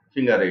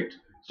finger 8.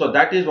 So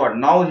that is what.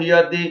 Now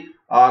here the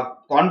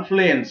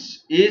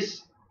confluence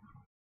is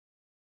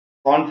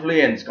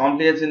confluence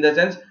in the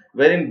sense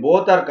wherein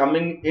both are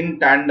coming in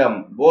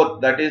tandem.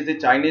 Both, that is the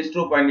Chinese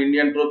troop and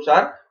Indian troops,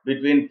 are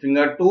between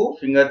finger 2,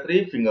 finger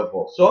 3, finger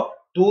 4. So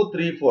 2,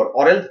 3, 4,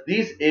 or else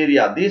this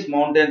area, these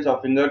mountains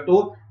of finger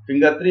 2,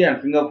 finger 3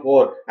 and finger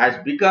 4 has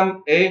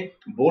become a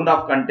bone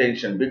of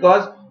contention,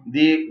 because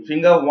the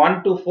finger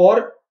 1 to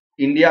 4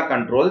 India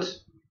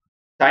controls,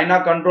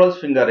 China controls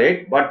finger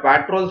 8, but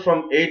patrols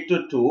from 8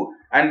 to 2.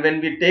 And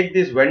when we take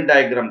this Venn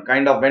diagram,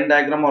 kind of Venn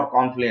diagram or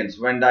confluence,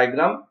 Venn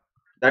diagram,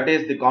 that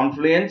is the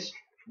confluence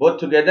both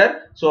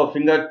together. So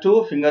finger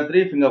 2, finger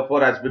 3, finger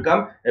 4 has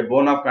become a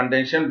bone of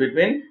contention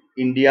between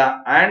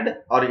India and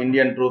or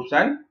Indian troops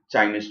and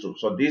Chinese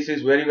troops. So this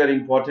is very, very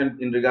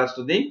important in regards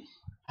to the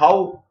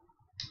how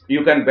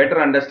you can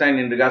better understand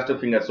in regards to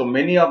fingers. So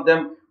many of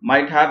them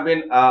might have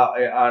been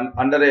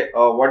under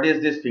a what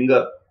is this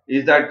finger?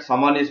 Is that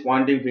someone is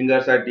pointing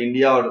fingers at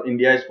India or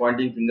India is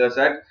pointing fingers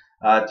at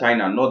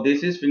China? No,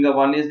 this is finger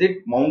 1 is the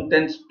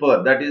mountain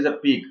spur, that is a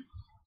peak.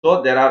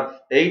 So there are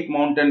 8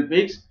 mountain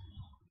peaks.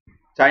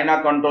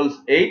 China controls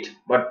 8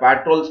 but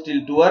patrols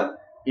till 12.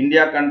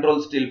 India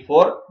controls till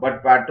 4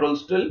 but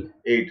patrols till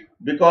 8.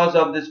 Because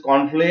of this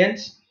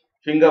confluence,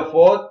 finger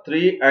 4,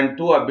 3 and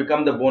 2 have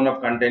become the bone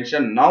of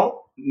contention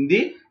now in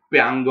the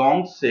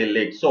Pangong Tse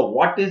Lake. So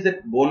what is the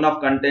bone of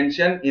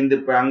contention in the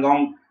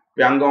Pangong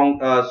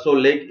Tse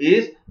Lake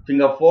is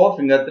finger 4,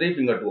 finger 3,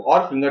 finger 2,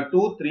 or finger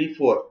 2, 3,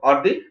 4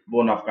 are the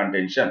bone of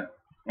contention.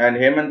 And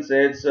Hemant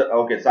says,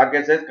 okay,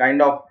 Sake says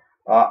kind of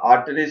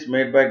arteries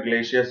made by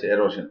glaciers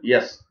erosion.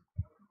 Yes.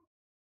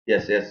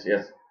 Yes.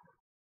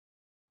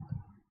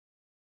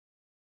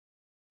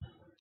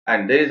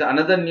 And there is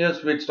another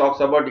news which talks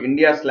about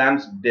India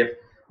slams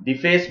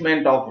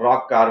defacement of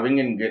rock carving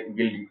in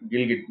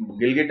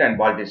Gilgit and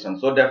Baltistan.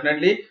 So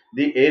definitely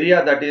the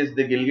area that is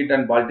the Gilgit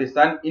and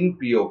Baltistan in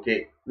POK,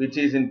 which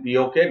is in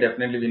POK,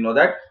 definitely we know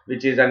that,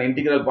 which is an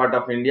integral part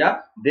of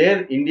India.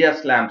 There India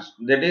slams,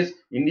 that is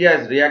India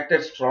has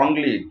reacted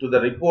strongly to the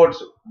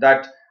reports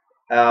that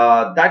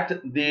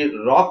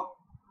the rock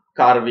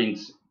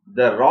carvings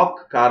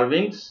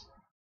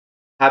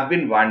have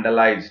been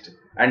vandalized,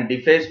 and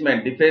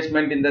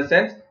defacement in the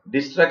sense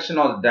destruction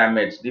or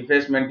damage.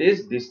 Defacement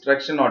is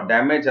destruction or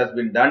damage has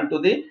been done to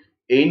the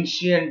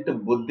ancient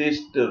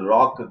Buddhist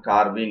rock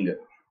carving.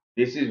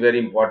 This is very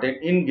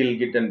important in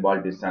Gilgit and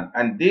Baltistan,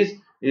 and this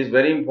is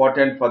very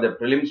important for the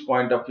prelims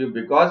point of view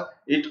because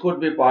it could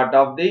be part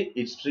of the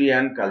history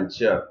and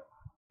culture.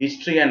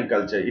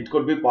 It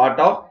could be part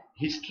of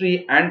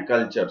history and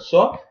culture.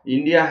 So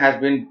India has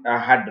been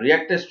had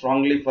reacted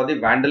strongly for the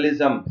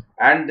vandalism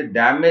and the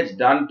damage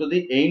done to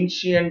the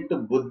ancient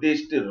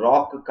Buddhist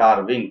rock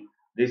carving.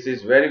 This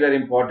is very, very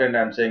important.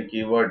 I am saying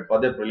keyword for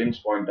the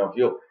prelims point of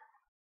view.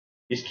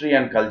 History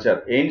and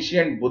culture.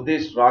 Ancient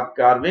Buddhist rock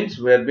carvings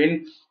were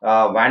being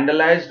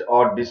vandalized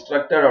or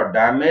destructed or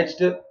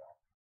damaged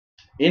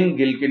in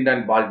Gilgit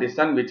and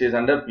Baltistan, which is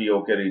under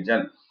POK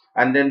region.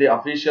 And then the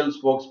official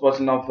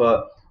spokesperson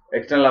of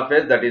External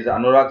Affairs, that is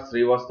Anurag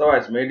Srivastava,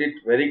 has made it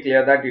very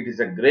clear that it is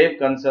a grave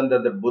concern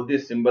that the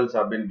Buddhist symbols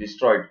have been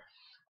destroyed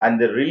and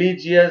the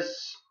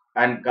religious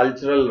and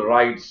cultural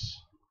rights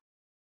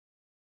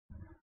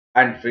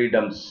and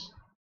freedoms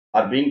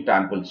are being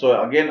trampled.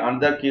 So again,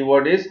 another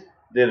keyword is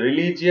the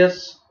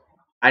religious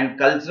and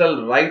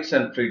cultural rights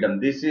and freedom.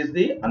 This is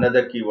the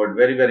another keyword,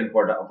 very, very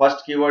important.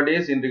 First keyword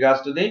is in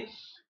regards to the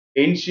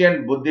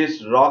ancient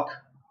Buddhist rock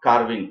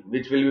carving,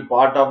 which will be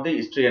part of the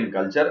history and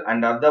culture.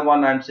 And other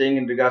one I am saying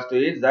in regards to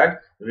is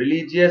that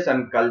religious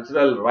and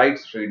cultural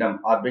rights freedom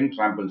are being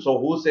trampled. So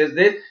who says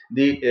this?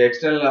 The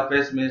External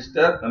Affairs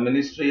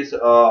Ministry's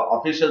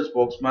official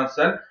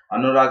spokesperson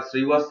Anurag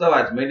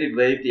Srivastava has made it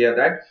very clear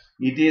that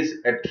it is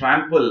a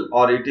trample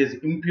or it is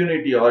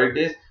impunity or it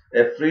is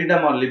a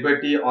freedom or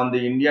liberty on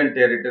the Indian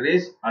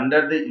territories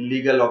under the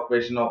illegal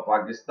occupation of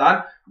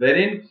Pakistan,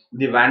 wherein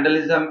the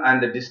vandalism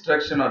and the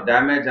destruction or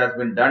damage has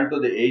been done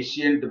to the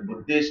ancient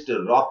Buddhist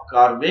rock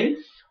carving,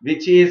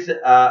 which is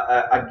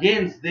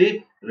against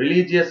the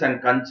religious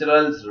and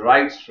cultural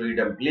rights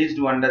freedom. Please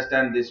do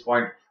understand this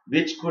point,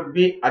 which could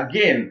be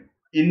again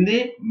in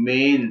the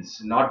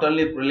mains, not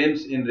only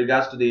prelims in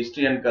regards to the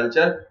history and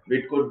culture,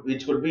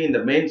 which could be in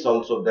the mains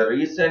also. The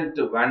recent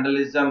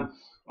vandalism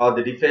or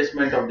the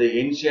defacement of the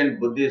ancient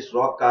Buddhist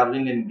rock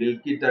carving in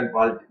Gilgit and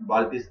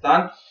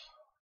Baltistan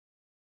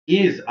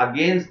is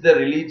against the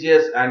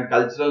religious and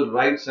cultural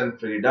rights and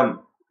freedom.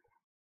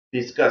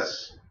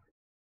 Discuss.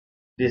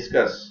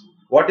 Discuss.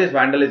 What is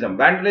vandalism?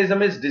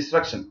 Vandalism is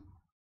destruction.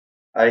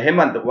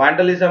 Hemant,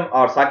 vandalism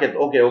or Saket.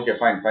 Okay, okay,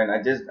 fine, fine.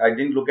 I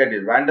didn't look at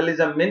it.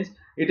 Vandalism means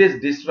it is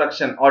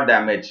destruction or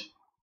damage.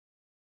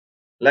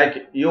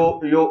 Like you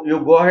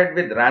go ahead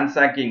with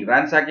ransacking.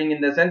 Ransacking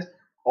in the sense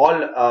all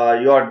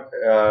your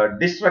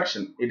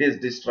destruction. It is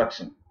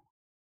destruction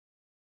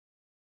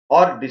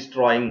or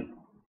destroying.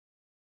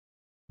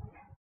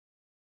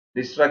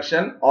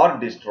 Destruction or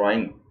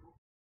destroying.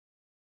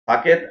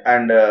 Saket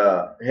and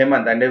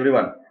Hemant and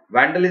everyone.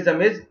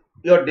 Vandalism is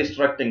you're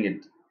destructing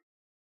it.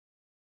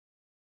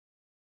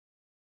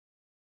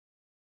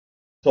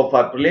 So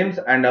for prelims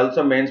and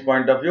also mains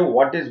point of view,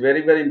 what is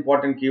very very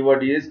important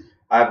keyword is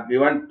I have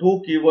given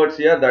two keywords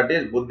here, that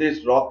is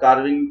Buddhist rock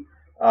carving,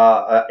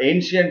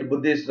 ancient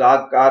Buddhist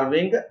rock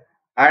carving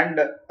and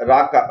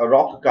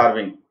rock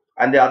carving,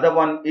 and the other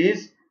one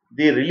is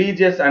the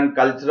religious and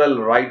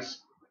cultural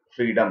rights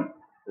freedom.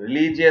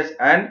 Religious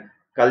and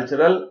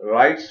cultural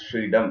rights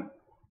freedom.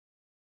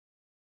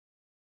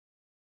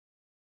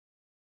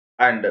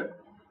 And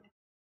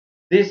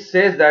this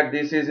says that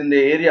this is in the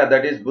area,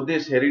 that is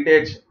Buddhist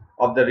heritage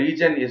of the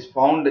region is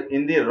found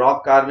in the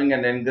rock carving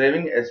and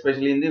engraving,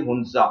 especially in the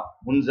Hunza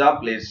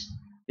place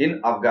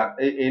in Afghan,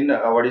 in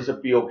what is a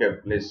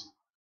POK place.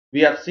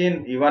 We have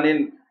seen even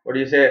in what do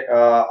you say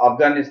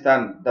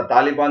Afghanistan, the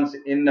Taliban's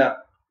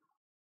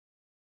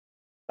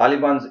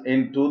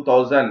in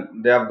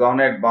 2000 they have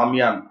gone at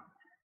Bamiyan.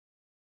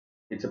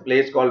 It's a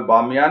place called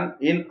Bamiyan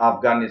in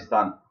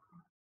Afghanistan.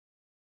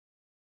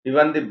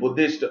 Even the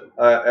Buddhist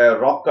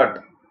rock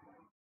cut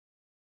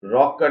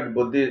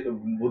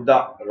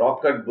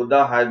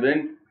Buddha has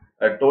been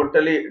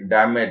totally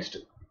damaged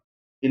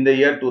in the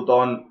year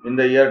 2000. In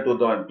the year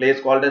 2000, place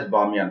called as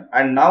Bamiyan,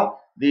 and now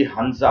the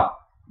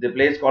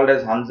place called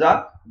as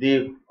Hansa,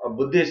 the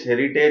Buddhist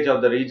heritage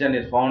of the region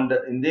is found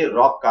in the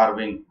rock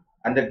carving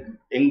and the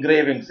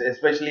engravings,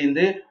 especially in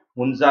the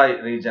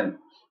Hunza region,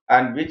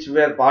 and which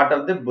were part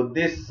of the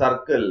Buddhist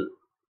circle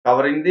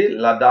covering the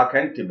Ladakh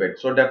and Tibet.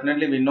 So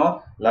definitely we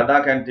know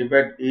Ladakh and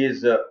Tibet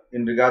is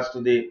in regards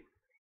to the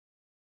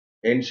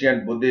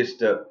ancient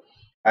Buddhist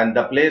and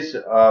the place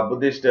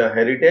Buddhist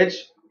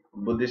heritage,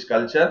 Buddhist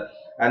culture,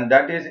 and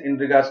that is in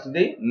regards to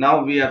the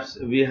now we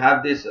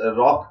have this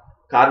rock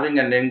carving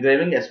and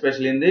engraving,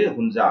 especially in the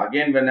Hunza.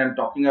 Again, when I am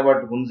talking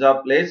about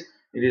Hunza place,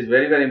 it is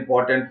very very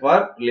important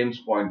for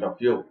prelims point of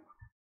view.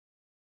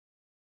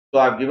 So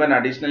I have given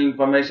additional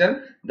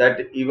information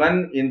that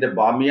even in the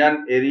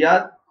Bamiyan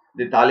area,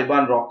 the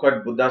Taliban rock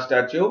cut Buddha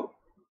statue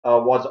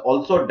was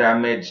also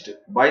damaged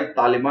by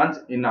Taliban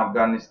in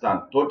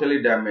Afghanistan,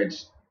 totally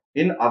damaged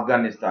in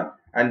Afghanistan.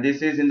 And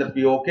this is in the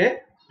POK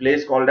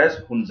place called as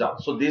Hunza.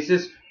 So this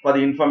is for the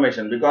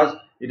information, because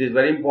it is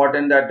very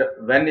important that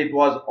when it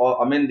was,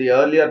 the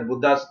earlier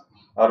Buddha's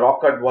rock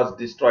cut was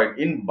destroyed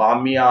in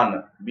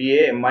Bamiyan,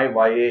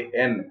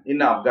 Bamiyan,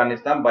 in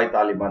Afghanistan by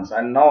Taliban,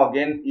 and now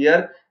again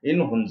here in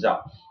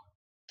Hunza.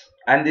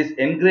 And these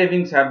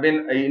engravings have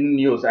been in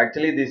news.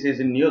 Actually, this is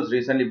in news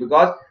recently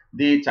because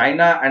the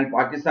China and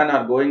Pakistan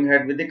are going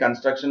ahead with the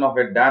construction of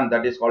a dam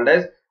that is called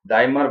as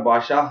Daimar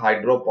Basha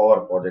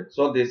hydropower project.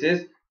 So this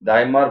is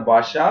Daimar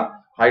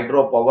Basha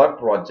hydropower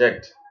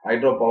project.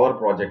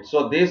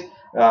 So this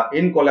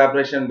in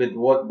collaboration with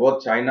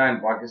both China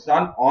and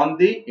Pakistan on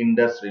the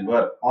Indus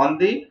River, on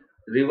the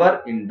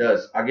river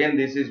Indus. Again,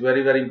 this is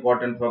very very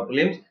important for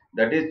prelims.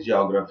 That is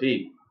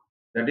geography.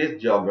 That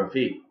is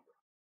geography.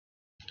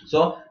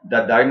 So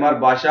the Daimar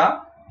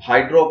Basha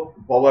hydro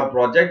power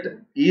project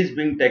is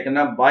being taken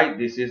up by,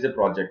 this is a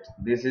project.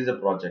 This is a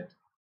project.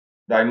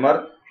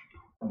 Daimar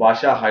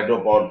Basha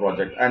hydro power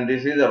project, and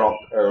this is a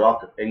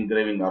rock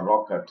engraving or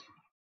rock cut.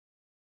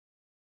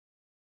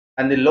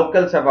 And the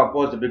locals have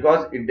opposed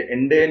because it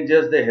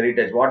endangers the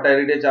heritage. What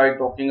heritage are you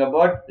talking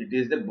about? It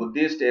is the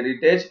Buddhist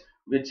heritage,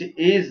 which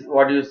is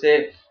what you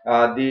say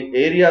the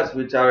areas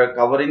which are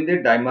covering the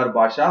Daimar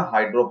Basha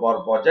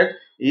hydropower project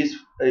is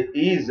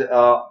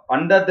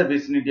under the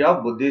vicinity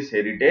of Buddhist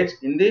heritage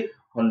in the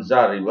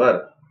Hunza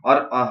river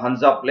or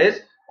Hunza place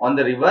on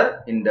the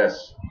river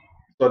Indus.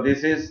 So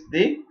this is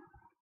the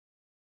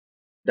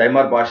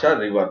Daimar Basha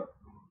river,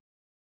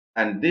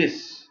 and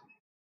this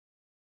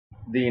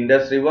the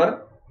Indus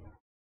river.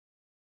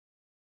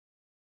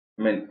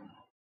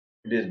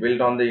 It is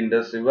built on the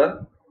Indus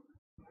river.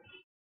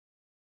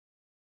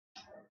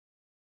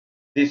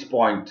 This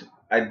point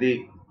at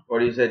the what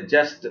do you say,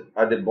 just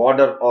at the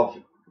border of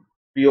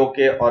POK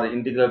or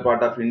integral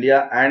part of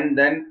India, and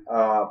then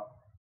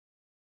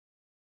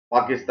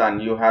Pakistan,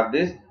 you have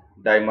this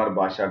Daimar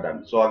Basha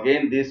Dam. So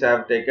again, this I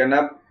have taken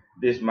up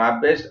this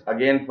map based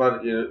again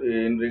for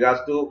in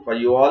regards to for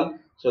you all,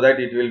 so that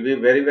it will be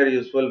very very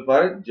useful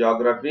for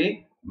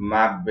geography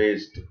map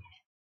based.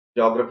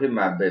 Geography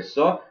map based.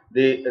 So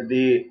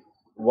the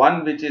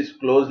one which is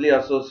closely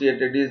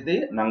associated is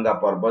the Nanga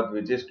Parbat,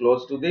 which is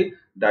close to the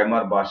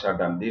Daimar Basha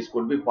Dam. This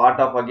could be part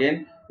of,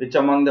 again, which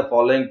among the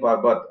following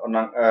Parbat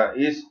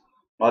is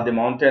or the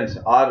mountains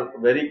are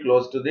very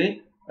close to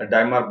the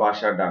Daimar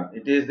Basha Dam.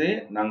 It is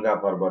the Nanga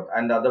Parbat.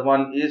 And the other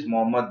one is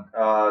Muhammad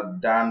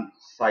Dam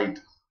site,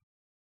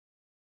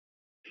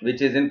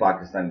 which is in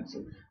Pakistan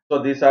itself.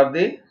 So these are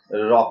the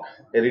rock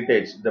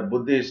heritage, the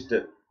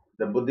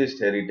Buddhist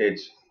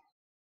heritage,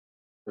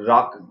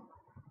 rock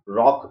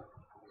rock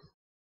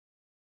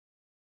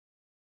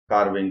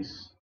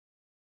carvings.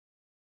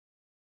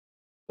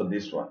 So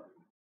this one.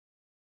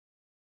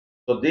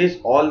 So this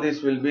all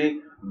this will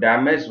be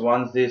damaged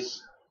once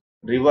this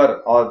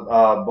river or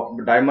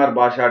Daimar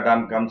Basha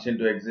Dam comes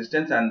into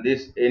existence, and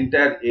this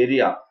entire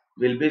area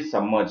will be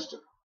submerged,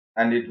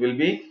 and it will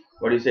be,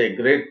 what do you say, a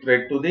great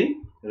threat to the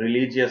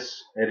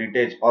religious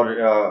heritage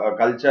or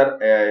culture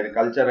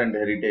and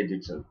heritage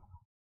itself.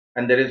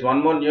 And there is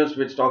one more news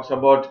which talks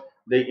about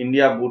the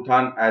India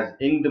Bhutan as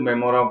inked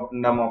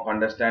memorandum of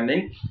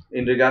understanding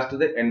in regards to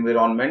the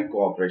environment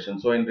cooperation.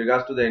 So in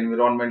regards to the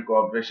environment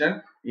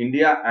cooperation,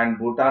 India and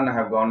Bhutan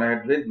have gone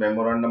ahead with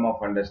memorandum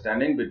of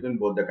understanding between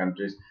both the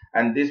countries.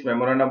 And this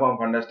memorandum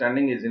of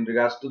understanding is in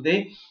regards to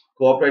the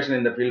cooperation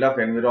in the field of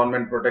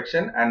environment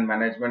protection and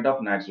management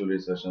of natural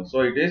resources. So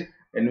it is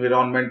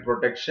environment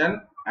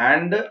protection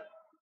and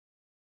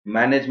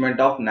management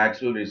of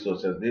natural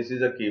resources. This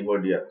is a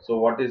keyword here. So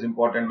what is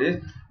important is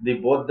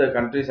both the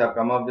countries have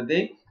come up with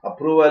the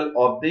approval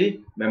of the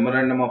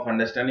memorandum of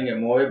understanding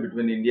MOA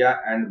between India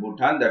and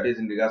Bhutan, that is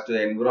in regards to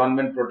the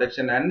environment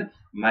protection and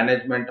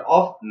management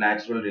of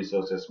natural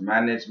resources,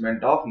 and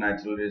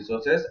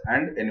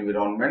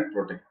environment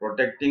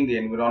protecting the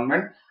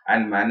environment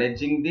and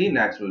managing the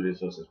natural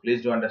resources.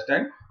 Please do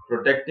understand,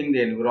 protecting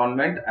the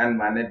environment and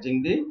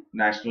managing the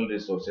national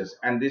resources.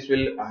 And this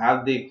will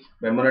have the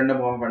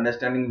memorandum of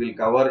understanding will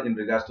cover in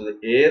regards to the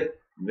air,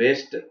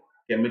 waste,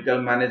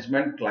 chemical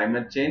management,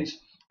 climate change,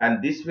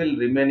 and this will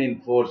remain in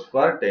force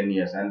for 10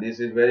 years. And this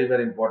is very,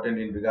 very important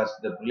in regards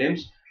to the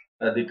prelims,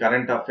 the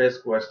current affairs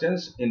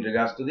questions in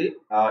regards to the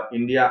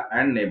India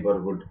and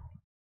neighborhood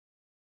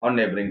or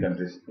neighboring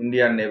countries.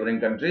 India and neighboring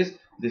countries,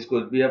 this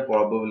could be a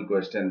probable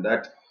question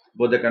that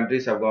both the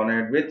countries have gone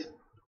ahead with.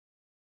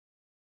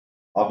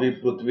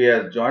 Avi Prithvi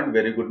has joined.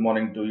 Very good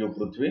morning to you,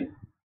 Prithvi.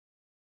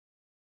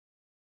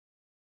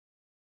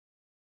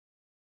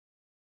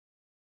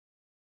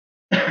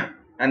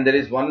 And there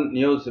is one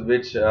news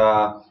which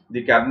the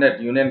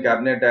union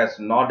cabinet has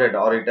nodded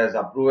or it has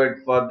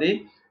approved for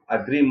the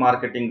agri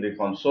marketing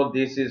reform. So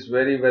this is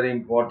very, very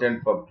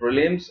important for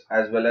prelims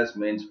as well as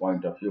mains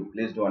point of view.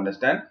 Please do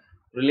understand,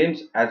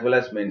 prelims as well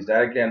as mains.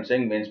 Directly I'm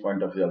saying mains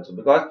point of view also,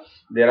 because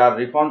there are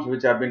reforms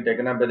which have been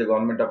taken up by the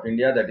government of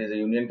India, that is the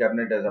union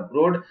cabinet has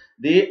approved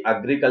the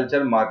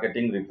agricultural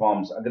marketing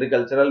reforms.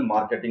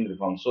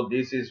 So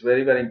this is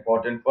very, very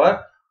important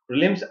for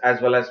prelims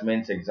as well as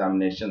mains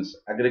examinations,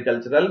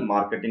 agricultural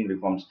marketing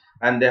reforms.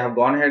 And they have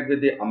gone ahead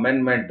with the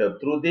amendment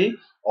through the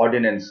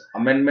ordinance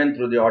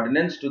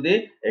to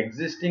the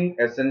existing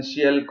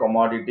essential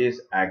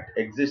commodities act,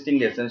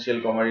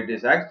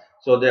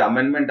 so the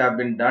amendment have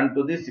been done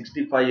to the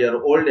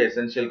 65-year-old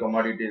essential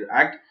commodities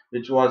act,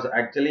 which was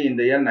actually in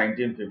the year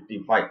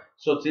 1955.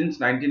 So since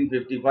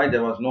 1955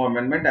 there was no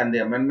amendment, and the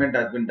amendment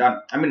has been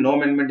done, I mean no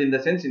amendment in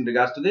the sense in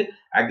regards to the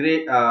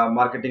agri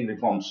marketing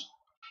reforms.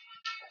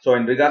 So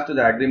in regards to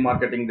the agri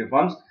marketing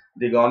reforms,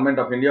 the government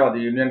of India or the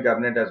union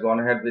cabinet has gone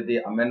ahead with the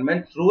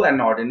amendment through an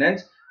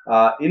ordinance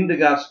in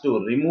regards to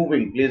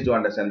removing, please do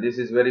understand, this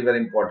is very, very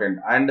important,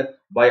 and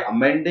by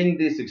amending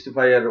the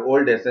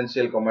 65-year-old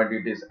Essential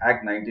Commodities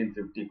Act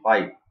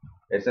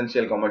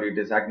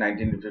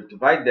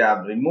 1955, they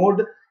have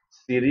removed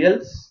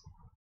cereals,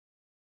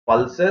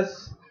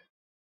 pulses,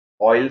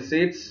 oil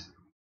seeds,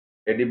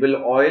 edible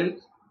oil,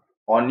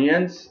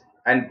 onions,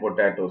 and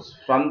potatoes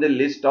from the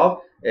list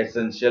of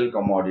essential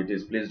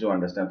commodities. Please do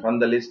understand, from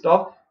the list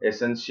of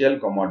essential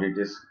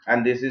commodities,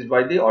 and this is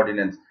by the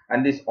ordinance.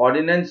 And this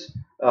ordinance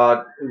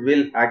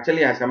will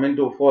actually has come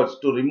into force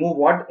to remove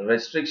what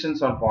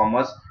restrictions on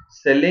farmers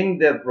selling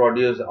their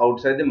produce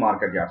outside the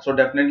market yard. So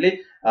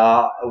definitely,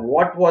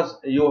 what was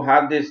you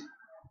have this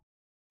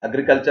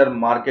agriculture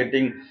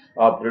marketing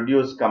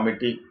produce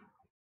committee,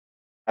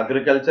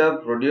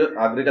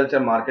 agriculture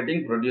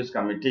marketing produce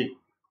committee.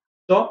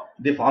 So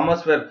the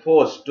farmers were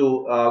forced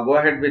to go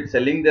ahead with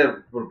selling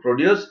their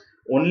produce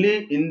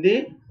only in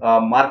the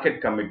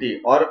market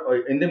committee,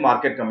 or in the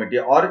market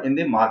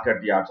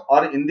yards,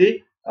 or in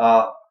the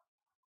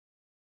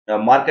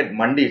market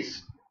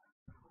mandis,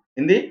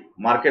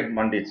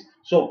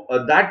 So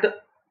that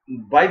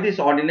by this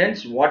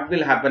ordinance, what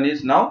will happen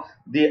is, now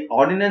the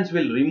ordinance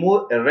will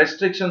remove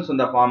restrictions on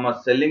the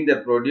farmers selling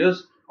their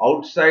produce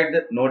outside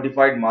the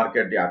notified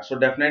market yard. So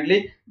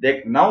definitely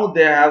they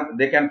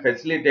can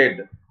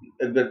facilitate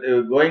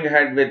going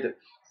ahead with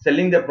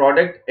selling the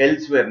product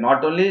elsewhere.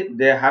 Not only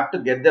they have to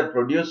get the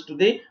produce to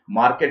the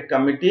market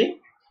committee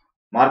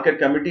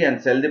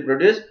and sell the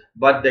produce,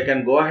 but they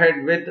can go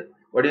ahead with,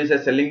 what is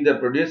selling the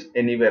produce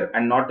anywhere.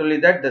 And not only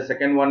that, the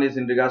second one is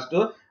in regards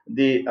to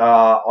the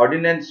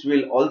ordinance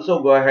will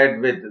also go ahead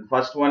with,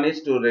 first one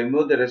is to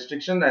remove the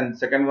restriction, and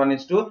second one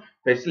is to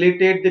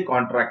facilitate the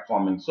contract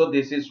farming. So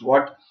this is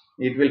what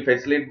it will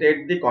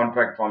facilitate the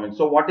contract farming.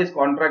 So what is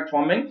contract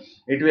farming?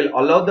 It will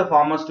allow the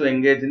farmers to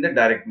engage in the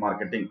direct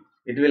marketing.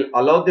 It will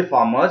allow the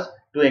farmers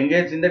to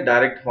engage in the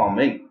direct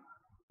farming.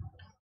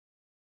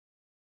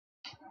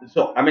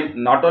 So I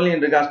mean, not only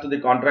in regards to the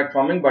contract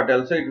farming, but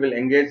also it will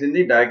engage in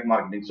the direct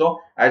marketing.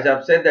 So as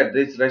I've said that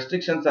these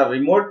restrictions are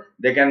removed,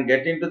 they can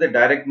get into the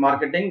direct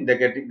marketing, they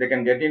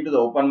can get into the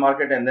open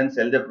market and then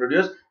sell the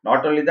produce.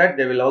 Not only that,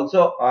 they will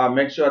also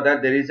make sure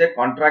that there is a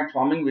contract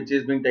farming which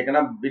is being taken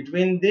up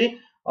between the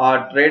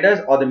traders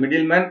or the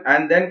middlemen,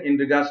 and then in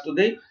regards to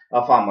the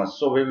farmers.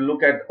 So we will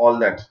look at all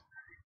that.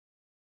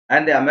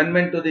 And the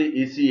amendment to the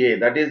ECA,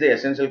 that is the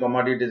Essential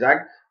Commodities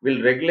Act,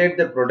 will regulate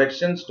the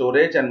production,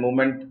 storage and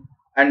movement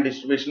and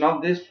distribution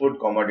of these food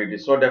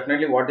commodities. So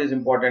definitely what is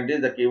important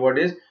is, the keyword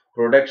is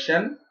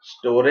production,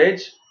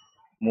 storage,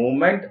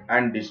 movement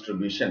and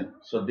distribution.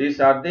 So these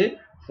are the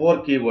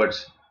four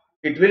keywords.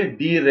 It will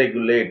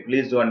deregulate.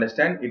 Please do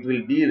understand, it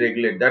will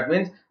deregulate. That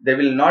means there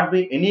will not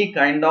be any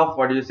kind of,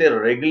 what do you say,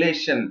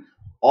 regulation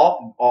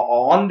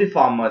on the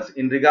farmers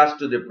in regards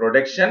to the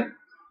production,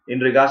 in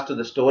regards to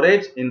the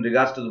storage, in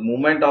regards to the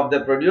movement of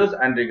the produce,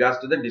 and regards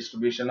to the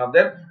distribution of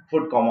their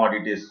food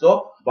commodities.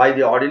 So by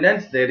the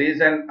ordinance, there is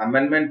an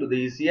amendment to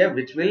the ECA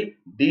which will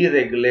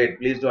deregulate.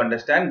 Please do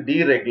understand,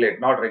 deregulate,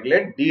 not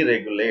regulate,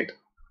 deregulate.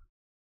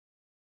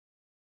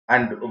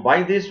 And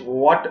by this,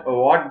 what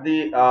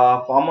the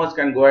farmers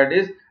can go ahead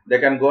is, they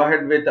can go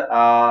ahead with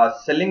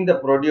selling the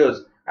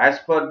produce as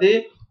per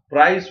the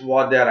price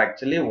what they are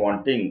actually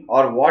wanting,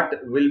 or what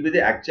will be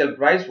the actual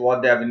price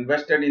what they have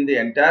invested in the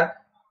entire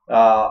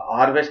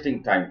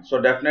harvesting time.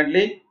 So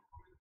definitely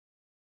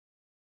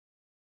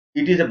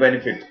it is a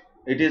benefit.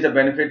 It is a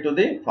benefit to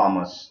the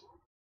farmers.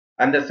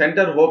 And the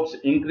center hopes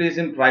increase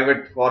in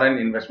private foreign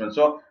investment.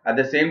 So at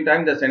the same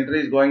time, the center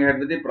is going ahead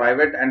with the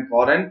private and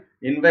foreign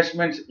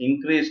investments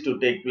increase to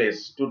take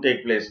place,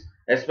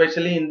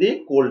 especially in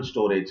the cold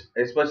storage,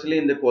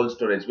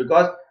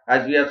 because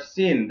as we have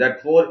seen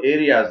that four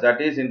areas,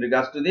 that is in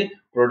regards to the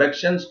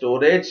production,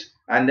 storage,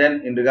 and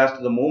then in regards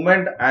to the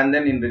movement, and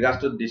then in regards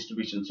to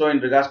distribution. So in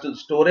regards to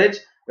storage,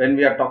 when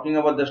we are talking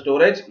about the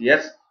storage,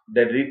 yes,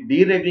 the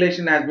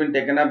deregulation has been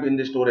taken up in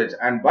the storage,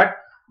 and but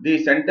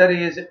the center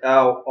is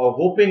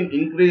hoping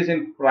increase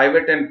in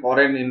private and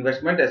foreign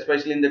investment,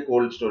 especially in the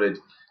cold storage.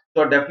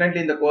 So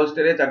definitely in the cold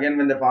storage, again,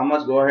 when the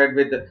farmers go ahead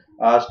with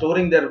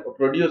storing their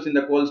produce in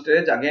the cold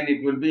storage, again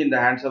it will be in the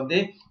hands of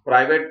the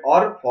private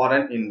or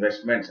foreign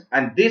investments,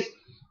 and this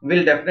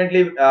will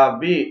definitely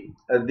be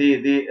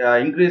the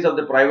increase of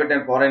the private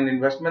and foreign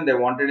investment they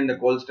wanted in the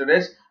cold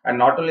storage. And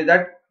not only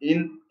that,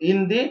 in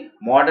the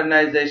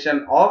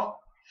modernization of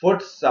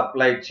food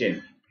supply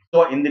chain.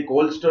 So in the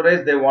cold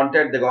storage, the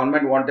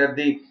government wanted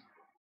the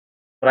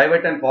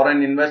private and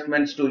foreign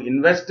investments to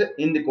invest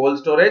in the cold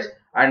storage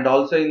and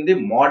also in the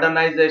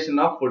modernization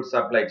of food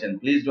supply chain.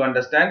 Please do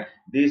understand,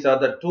 these are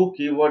the two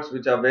keywords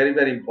which are very,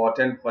 very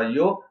important for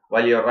you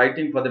while you are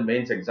writing for the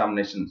mains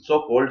examination.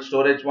 So cold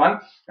storage one,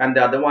 and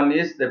the other one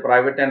is the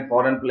private and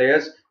foreign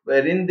players,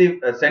 wherein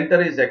the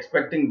center is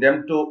expecting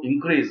them to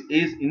increase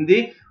is in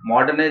the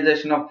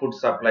modernization of food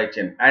supply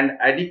chain, and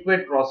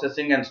adequate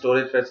processing and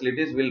storage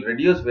facilities will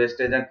reduce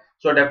wastage. And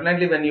so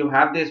definitely when you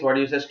have this, what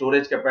you say,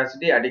 storage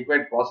capacity,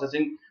 adequate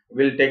processing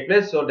will take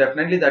place. So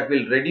definitely that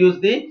will reduce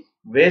the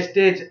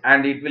wastage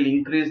and it will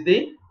increase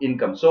the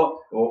income.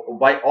 So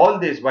by all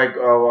this, by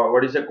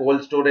what is a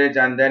cold storage,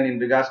 and then in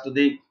regards to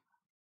the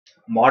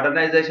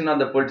modernization of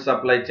the food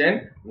supply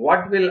chain,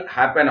 what will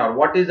happen, or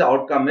what is the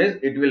outcome is,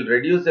 it will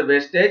reduce the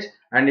wastage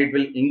and it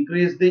will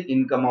increase the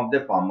income of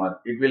the farmer.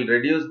 It will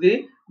reduce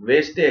the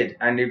wastage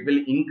and it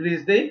will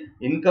increase the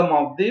income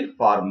of the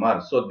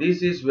farmer. So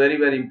this is very,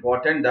 very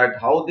important, that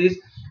how this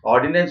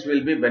ordinance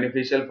will be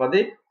beneficial for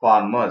the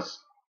farmers.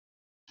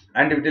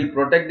 And it will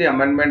protect, the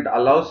amendment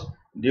allows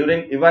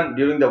even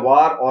during the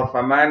war or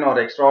famine or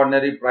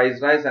extraordinary price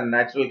rise and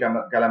natural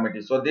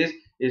calamity. So this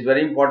is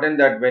very important,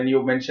 that when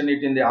you mention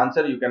it in the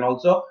answer, you can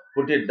also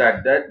put it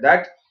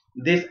that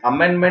this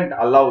amendment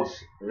allows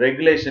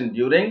regulation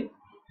during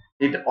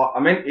it. I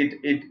mean,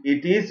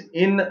 it is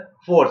in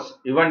force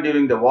even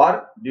during the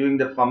war, during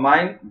the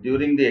famine,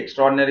 during the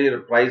extraordinary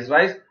price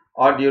rise,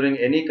 or during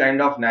any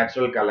kind of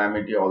natural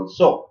calamity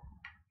also.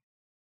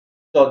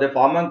 So the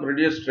Farm and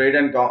Produce Trade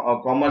and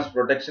Commerce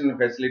Protection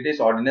Facilities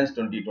Ordinance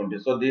 2020.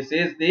 So this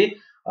is the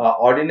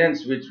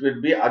ordinance which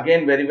will be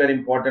again very, very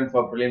important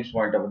for prelims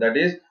point of view. That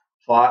is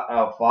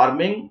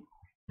Farming,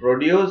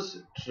 Produce,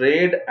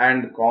 Trade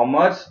and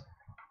Commerce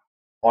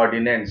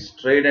Ordinance,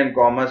 Trade and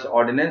Commerce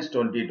Ordinance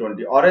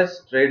 2020, or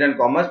as Trade and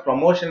Commerce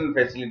Promotion and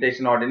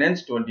Facilitation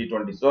Ordinance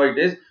 2020. So it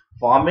is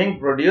Farming,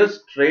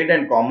 Produce, Trade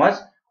and Commerce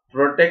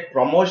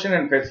Promotion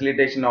and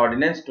Facilitation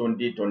Ordinance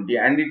 2020,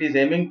 and it is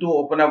aiming to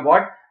open up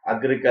what?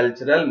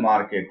 Agricultural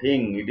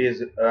marketing. It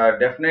is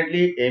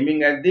definitely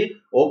aiming at the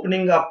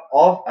opening up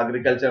of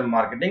agricultural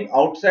marketing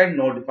outside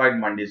notified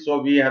mandis. So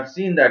we have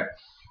seen that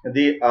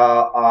the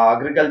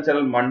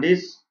agricultural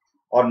mandis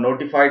or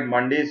notified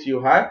mandis you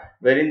have,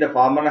 wherein the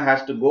farmer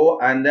has to go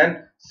and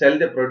then sell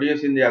the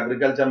produce in the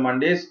agricultural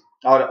mandis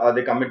or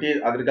the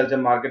committee, agriculture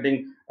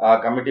marketing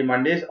committee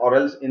mandis, or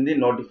else in the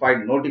notified,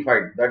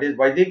 that is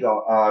by the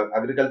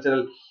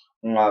agricultural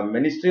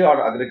ministry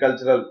or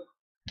agricultural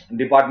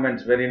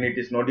departments wherein it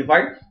is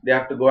notified, they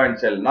have to go and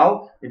sell.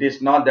 Now it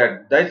is not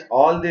that. Thus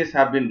all these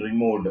have been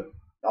removed,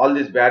 all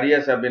these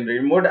barriers have been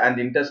removed, and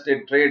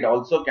interstate trade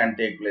also can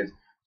take place.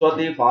 So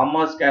the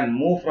farmers can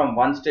move from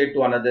one state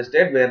to another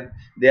state where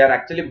they are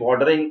actually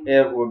bordering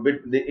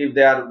if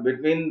they are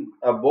between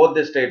both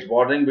the states,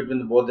 bordering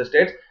between both the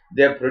states,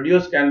 their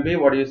produce can be,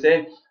 what do you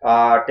say,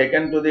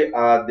 taken to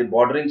the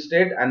bordering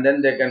state, and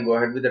then they can go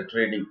ahead with the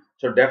trading.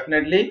 So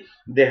definitely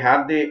they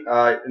have the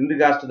in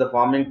regards to the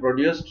farming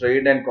produce,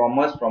 trade and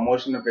commerce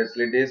promotion and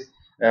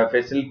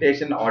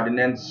facilitation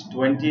ordinance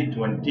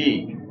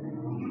 2020.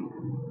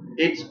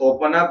 It's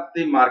open up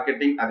the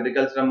marketing,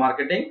 agricultural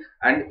marketing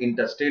and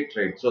interstate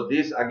trade. So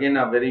these again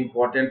are very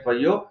important for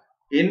you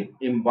in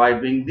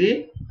imbibing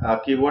the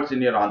keywords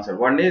in your answer.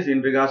 One is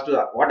in regards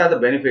to what are the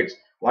benefits.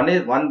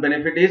 One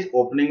benefit is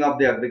opening up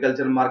the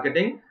agricultural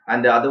marketing,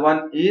 and the other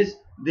one is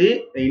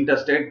the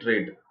interstate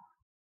trade.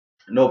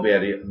 No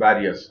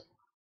barriers.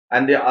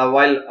 And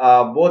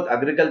while both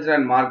agriculture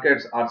and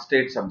markets are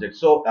state subjects.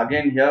 So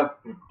again here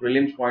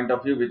prelims point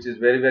of view, which is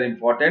very very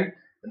important,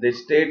 the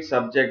state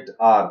subject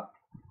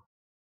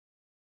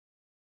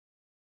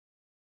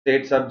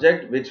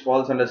which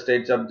falls under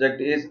state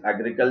subject is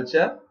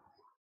agriculture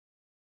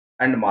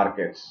and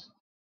markets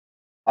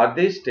are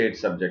the state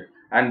subject,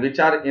 and which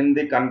are in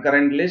the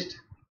concurrent list.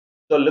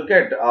 So look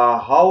at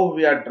how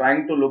we are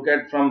trying to look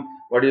at from,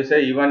 what do you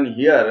say, even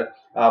here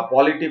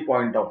polity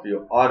point of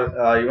view, or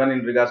even in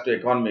regards to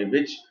economy,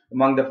 which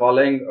among the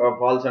following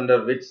falls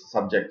under which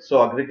subject.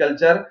 So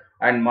agriculture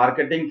and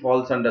marketing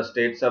falls under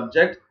state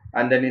subject,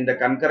 and then in the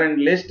concurrent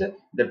list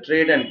the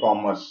trade and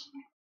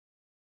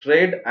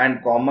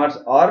commerce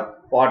are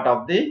part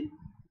of the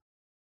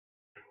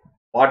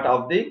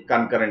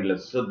concurrent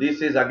list. So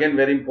this is again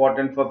very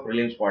important for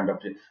prelims point of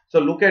view. So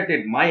look at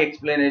it, my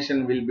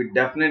explanation will be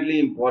definitely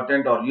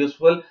important or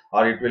useful,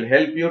 or it will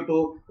help you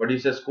to, what do you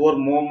say, score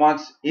more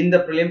marks in the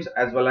prelims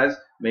as well as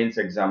mains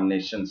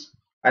examinations.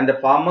 And the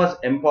Farmers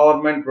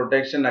Empowerment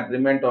Protection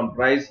Agreement on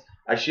Price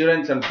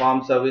Assurance and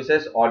Farm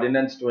Services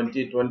Ordinance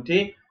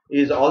 2020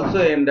 is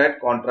also aimed at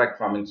contract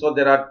farming. So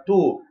there are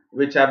two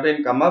which have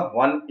been come up.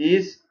 One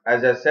is,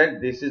 as I said,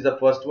 this is the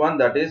first one,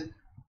 that is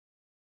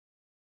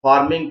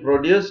Farming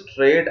Produce,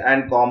 Trade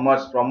and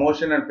Commerce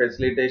Promotion and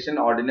Facilitation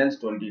Ordinance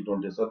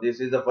 2020. So this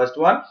is the first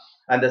one,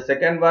 and the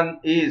second one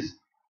is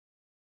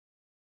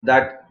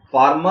that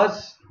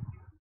Farmers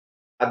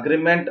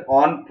Agreement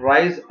on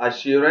Price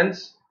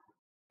Assurance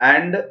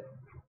and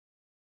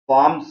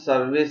Farm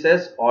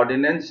Services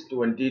Ordinance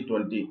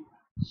 2020.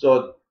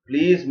 So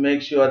please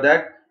make sure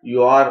that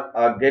you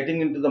are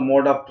getting into the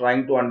mode of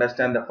trying to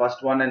understand the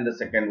first one and the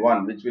second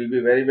one, which will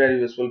be very very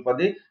useful for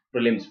the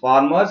prelims.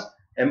 Farmers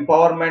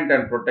Empowerment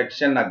and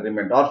Protection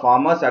Agreement, or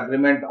Farmers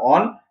Agreement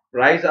on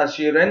Price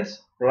Assurance,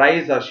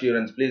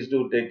 please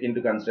do take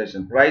into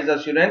consideration Price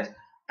Assurance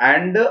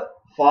and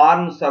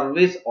Farm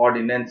Service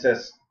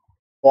Ordinances,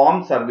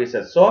 Farm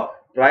Services. So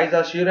Price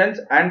Assurance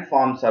and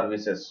Farm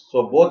Services,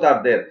 so both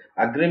are there.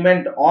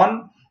 Agreement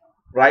on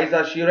Price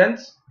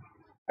Assurance,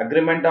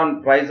 Agreement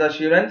on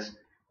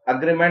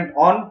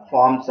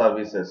Farm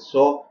Services.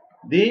 So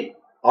the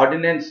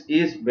ordinance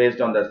is based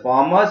on that.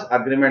 Farmers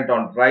Agreement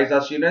on Price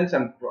Assurance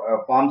and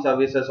Farm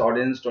Services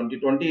Ordinance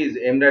 2020 is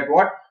aimed at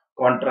what?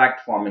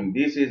 Contract farming.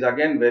 This is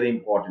again very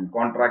important,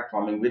 contract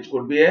farming, which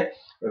could be a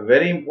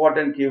very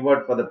important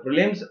keyword for the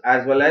prelims,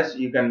 as well as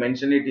you can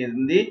mention it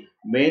in the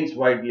mains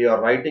while you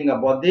are writing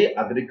about the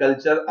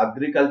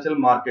agricultural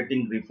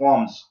marketing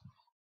reforms.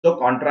 So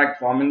contract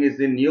farming is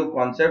the new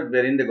concept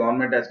wherein the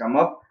government has come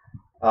up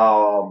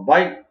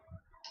by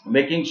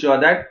making sure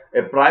that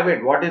a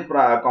private, what is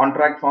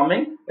contract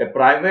farming? A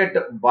private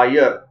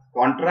buyer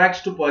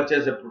contracts to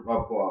purchase a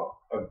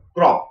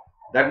crop.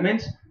 That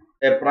means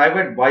a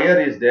private buyer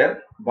is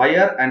there,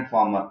 buyer and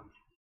farmer.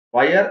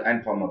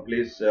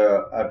 Please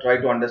try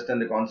to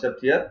understand the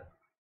concept here.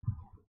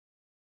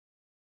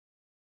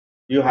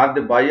 You have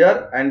the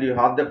buyer and you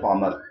have the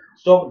farmer.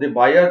 So the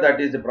buyer, that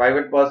is the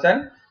private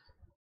person,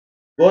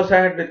 goes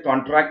ahead with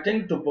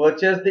contracting to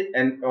purchase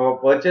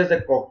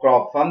the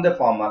crop from the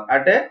farmer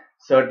at a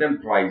certain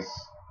price,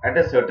 at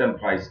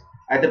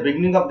the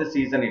beginning of the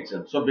season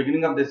itself. So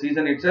beginning of the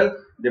season itself,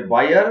 the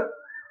buyer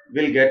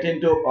will get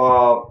into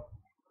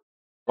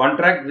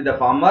contract with the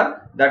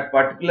farmer that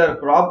particular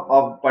crop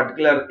of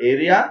particular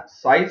area,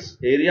 size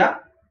area,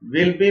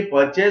 will be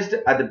purchased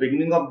at the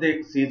beginning of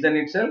the season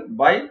itself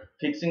by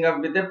fixing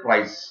up a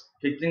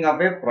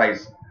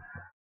price,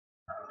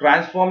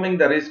 transforming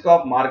the risk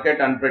of market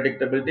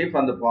unpredictability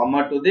from the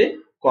farmer to the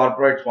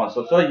corporate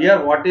sponsor. So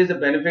here what is the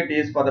benefit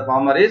is for the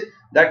farmer is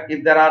that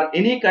if there are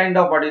any kind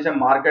of, what is a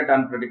market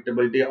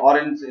unpredictability, or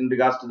in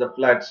regards to the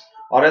floods,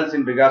 or else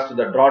in regards to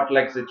the drought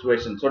like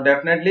situation, so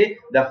definitely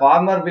the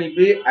farmer will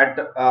be at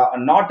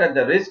not at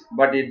the risk,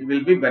 but it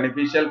will be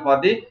beneficial for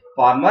the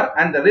farmer,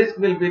 and the risk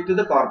will be to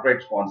the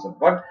corporate sponsor,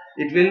 but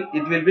it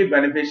will be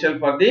beneficial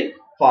for the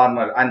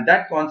farmer, and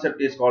that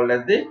concept is called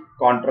as the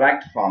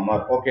contract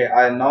farmer. Okay,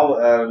 I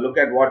now look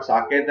at what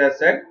Saket has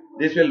said.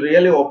 This will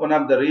really open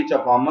up the reach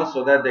of farmers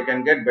so that they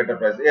can get better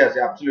price. Yes,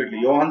 absolutely.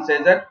 Johan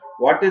says that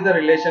what is the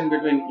relation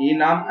between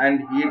ENAM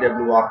and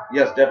EWR?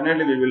 Yes,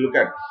 definitely we will look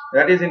at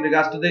that. Is in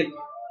regards to the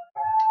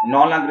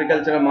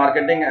non-agricultural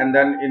marketing, and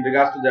then in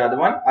regards to the other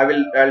one,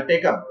 I'll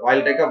take up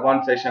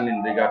one session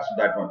in regards to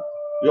that one.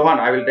 Johan,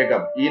 I will take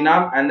up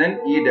ENAM and then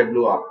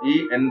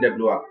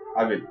ENWR.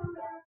 I will.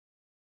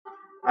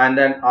 And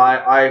then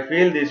I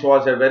feel this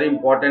was a very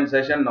important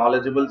session,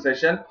 knowledgeable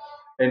session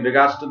in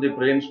regards to the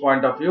prelims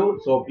point of view.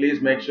 So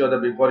please make sure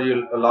that before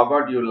you log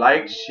out, you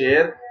like,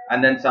 share,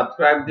 and then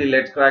subscribe the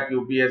Let's Crack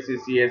UPSC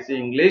CSE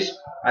English,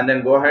 and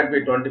then go ahead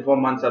with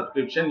 24-month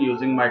subscription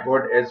using my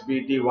code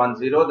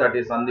SBT10, that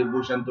is Sandeep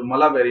Bhushan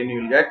Thummala, wherein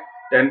you will get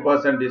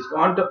 10%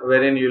 discount,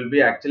 wherein you will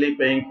be actually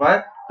paying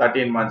for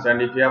 13 months.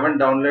 And if you haven't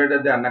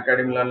downloaded the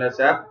Unacademy Learners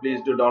app, please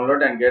do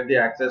download and get the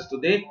access to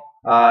the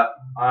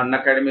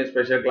Unacademy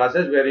special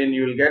classes, wherein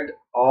you will get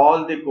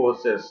all the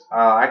courses,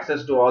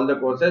 access to all the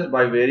courses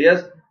by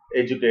various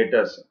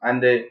educators,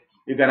 and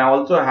you can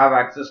also have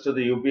access to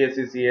the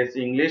UPSC CSE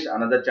English,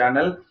 another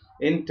channel,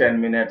 in 10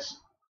 minutes.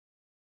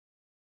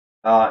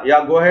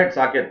 Yeah, go ahead,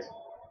 Saket.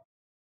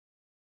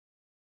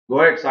 Go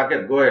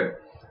ahead.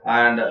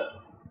 And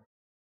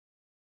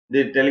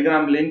the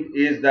Telegram link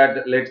is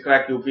that Let's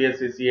Crack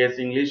UPSC CS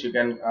English. You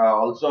can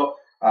also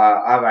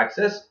have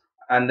access,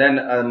 and then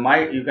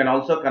you can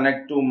also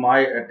connect to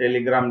my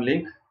Telegram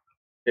link,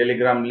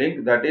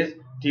 that is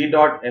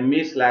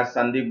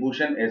t.me/Sandeep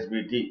Bhushan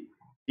SBT,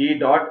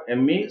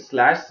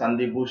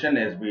 t.me/Sandeep Bhushan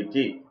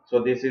SBT. So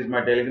this is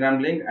my Telegram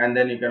link, and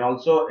then you can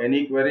also,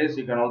 any queries,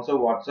 you can also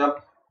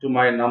WhatsApp to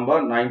my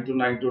number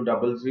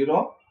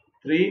 929200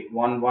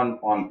 3111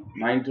 on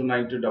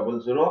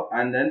 929200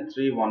 and then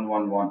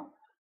 3111.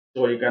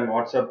 So you can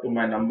WhatsApp to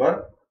my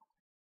number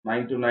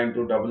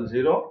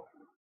 929200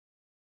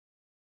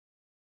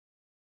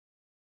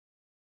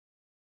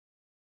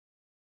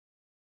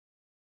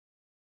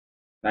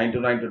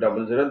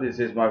 929200. This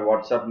is my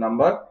WhatsApp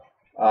number.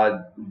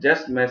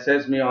 Just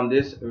message me on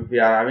this if you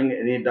are having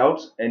any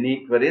doubts,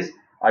 any queries.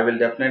 I will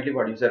definitely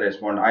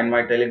respond. And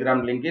my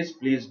Telegram link is,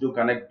 please do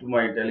connect to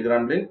my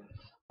Telegram link,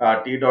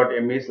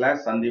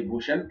 t.me/Sandeep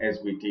Bhushan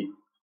SBT,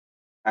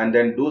 and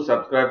then do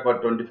subscribe for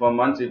 24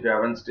 months if you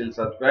haven't still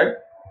subscribed,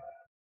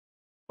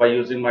 by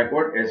using my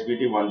code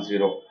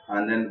SBT10.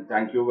 And then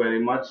thank you very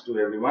much to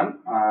everyone.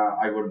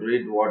 I would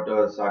read what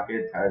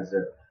Saket has.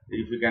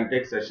 If you can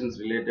take sessions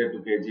related to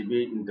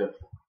KGB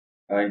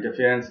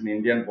interference in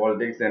Indian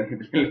politics, then it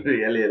will be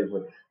really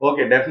helpful.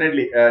 Okay,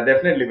 definitely.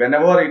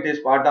 Whenever it is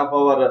part of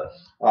our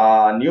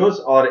news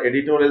or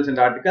editorials and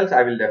articles,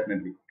 I will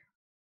definitely.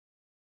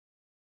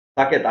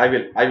 Saket, I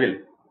will.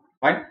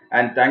 Fine.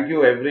 And thank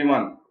you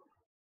everyone.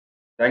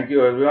 Thank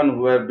you everyone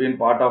who have been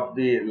part of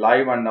the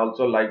live and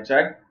also live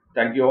chat.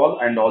 Thank you all,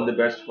 and all the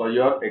best for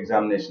your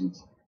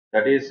examinations.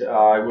 That is,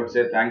 I would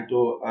say thank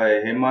to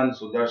Hemant,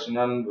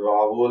 Sudarshanan,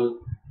 Rahul,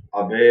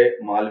 Abhay,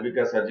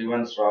 Malvika,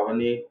 Sajivan,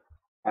 Shravani,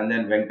 and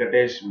then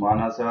Venkatesh,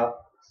 Manasa,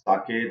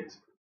 Saket,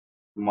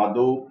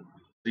 Madhu,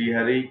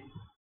 Srihari,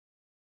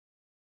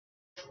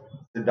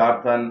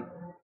 Siddharthan,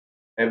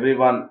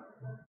 everyone,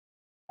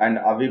 and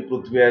Avi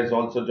Prithvi has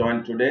also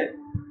joined today.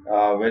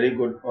 Very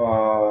good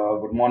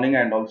morning,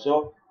 and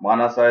also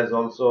Manasa has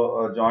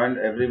also joined.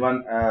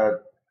 Everyone,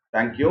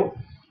 thank you,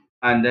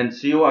 and then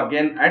see you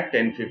again at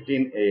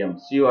 10:15 a.m.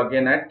 See you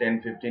again at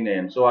 10:15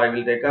 a.m. So I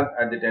will take up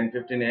at the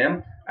 10:15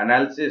 a.m.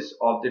 analysis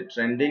of the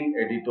trending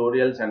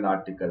editorials and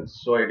articles.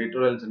 So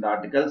editorials and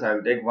articles, I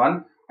will take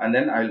one, and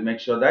then I will make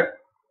sure that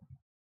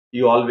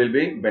you all will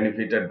be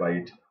benefited by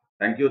it.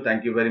 Thank you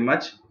very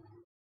much,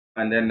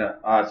 and then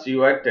see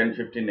you at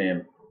 10:15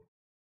 a.m.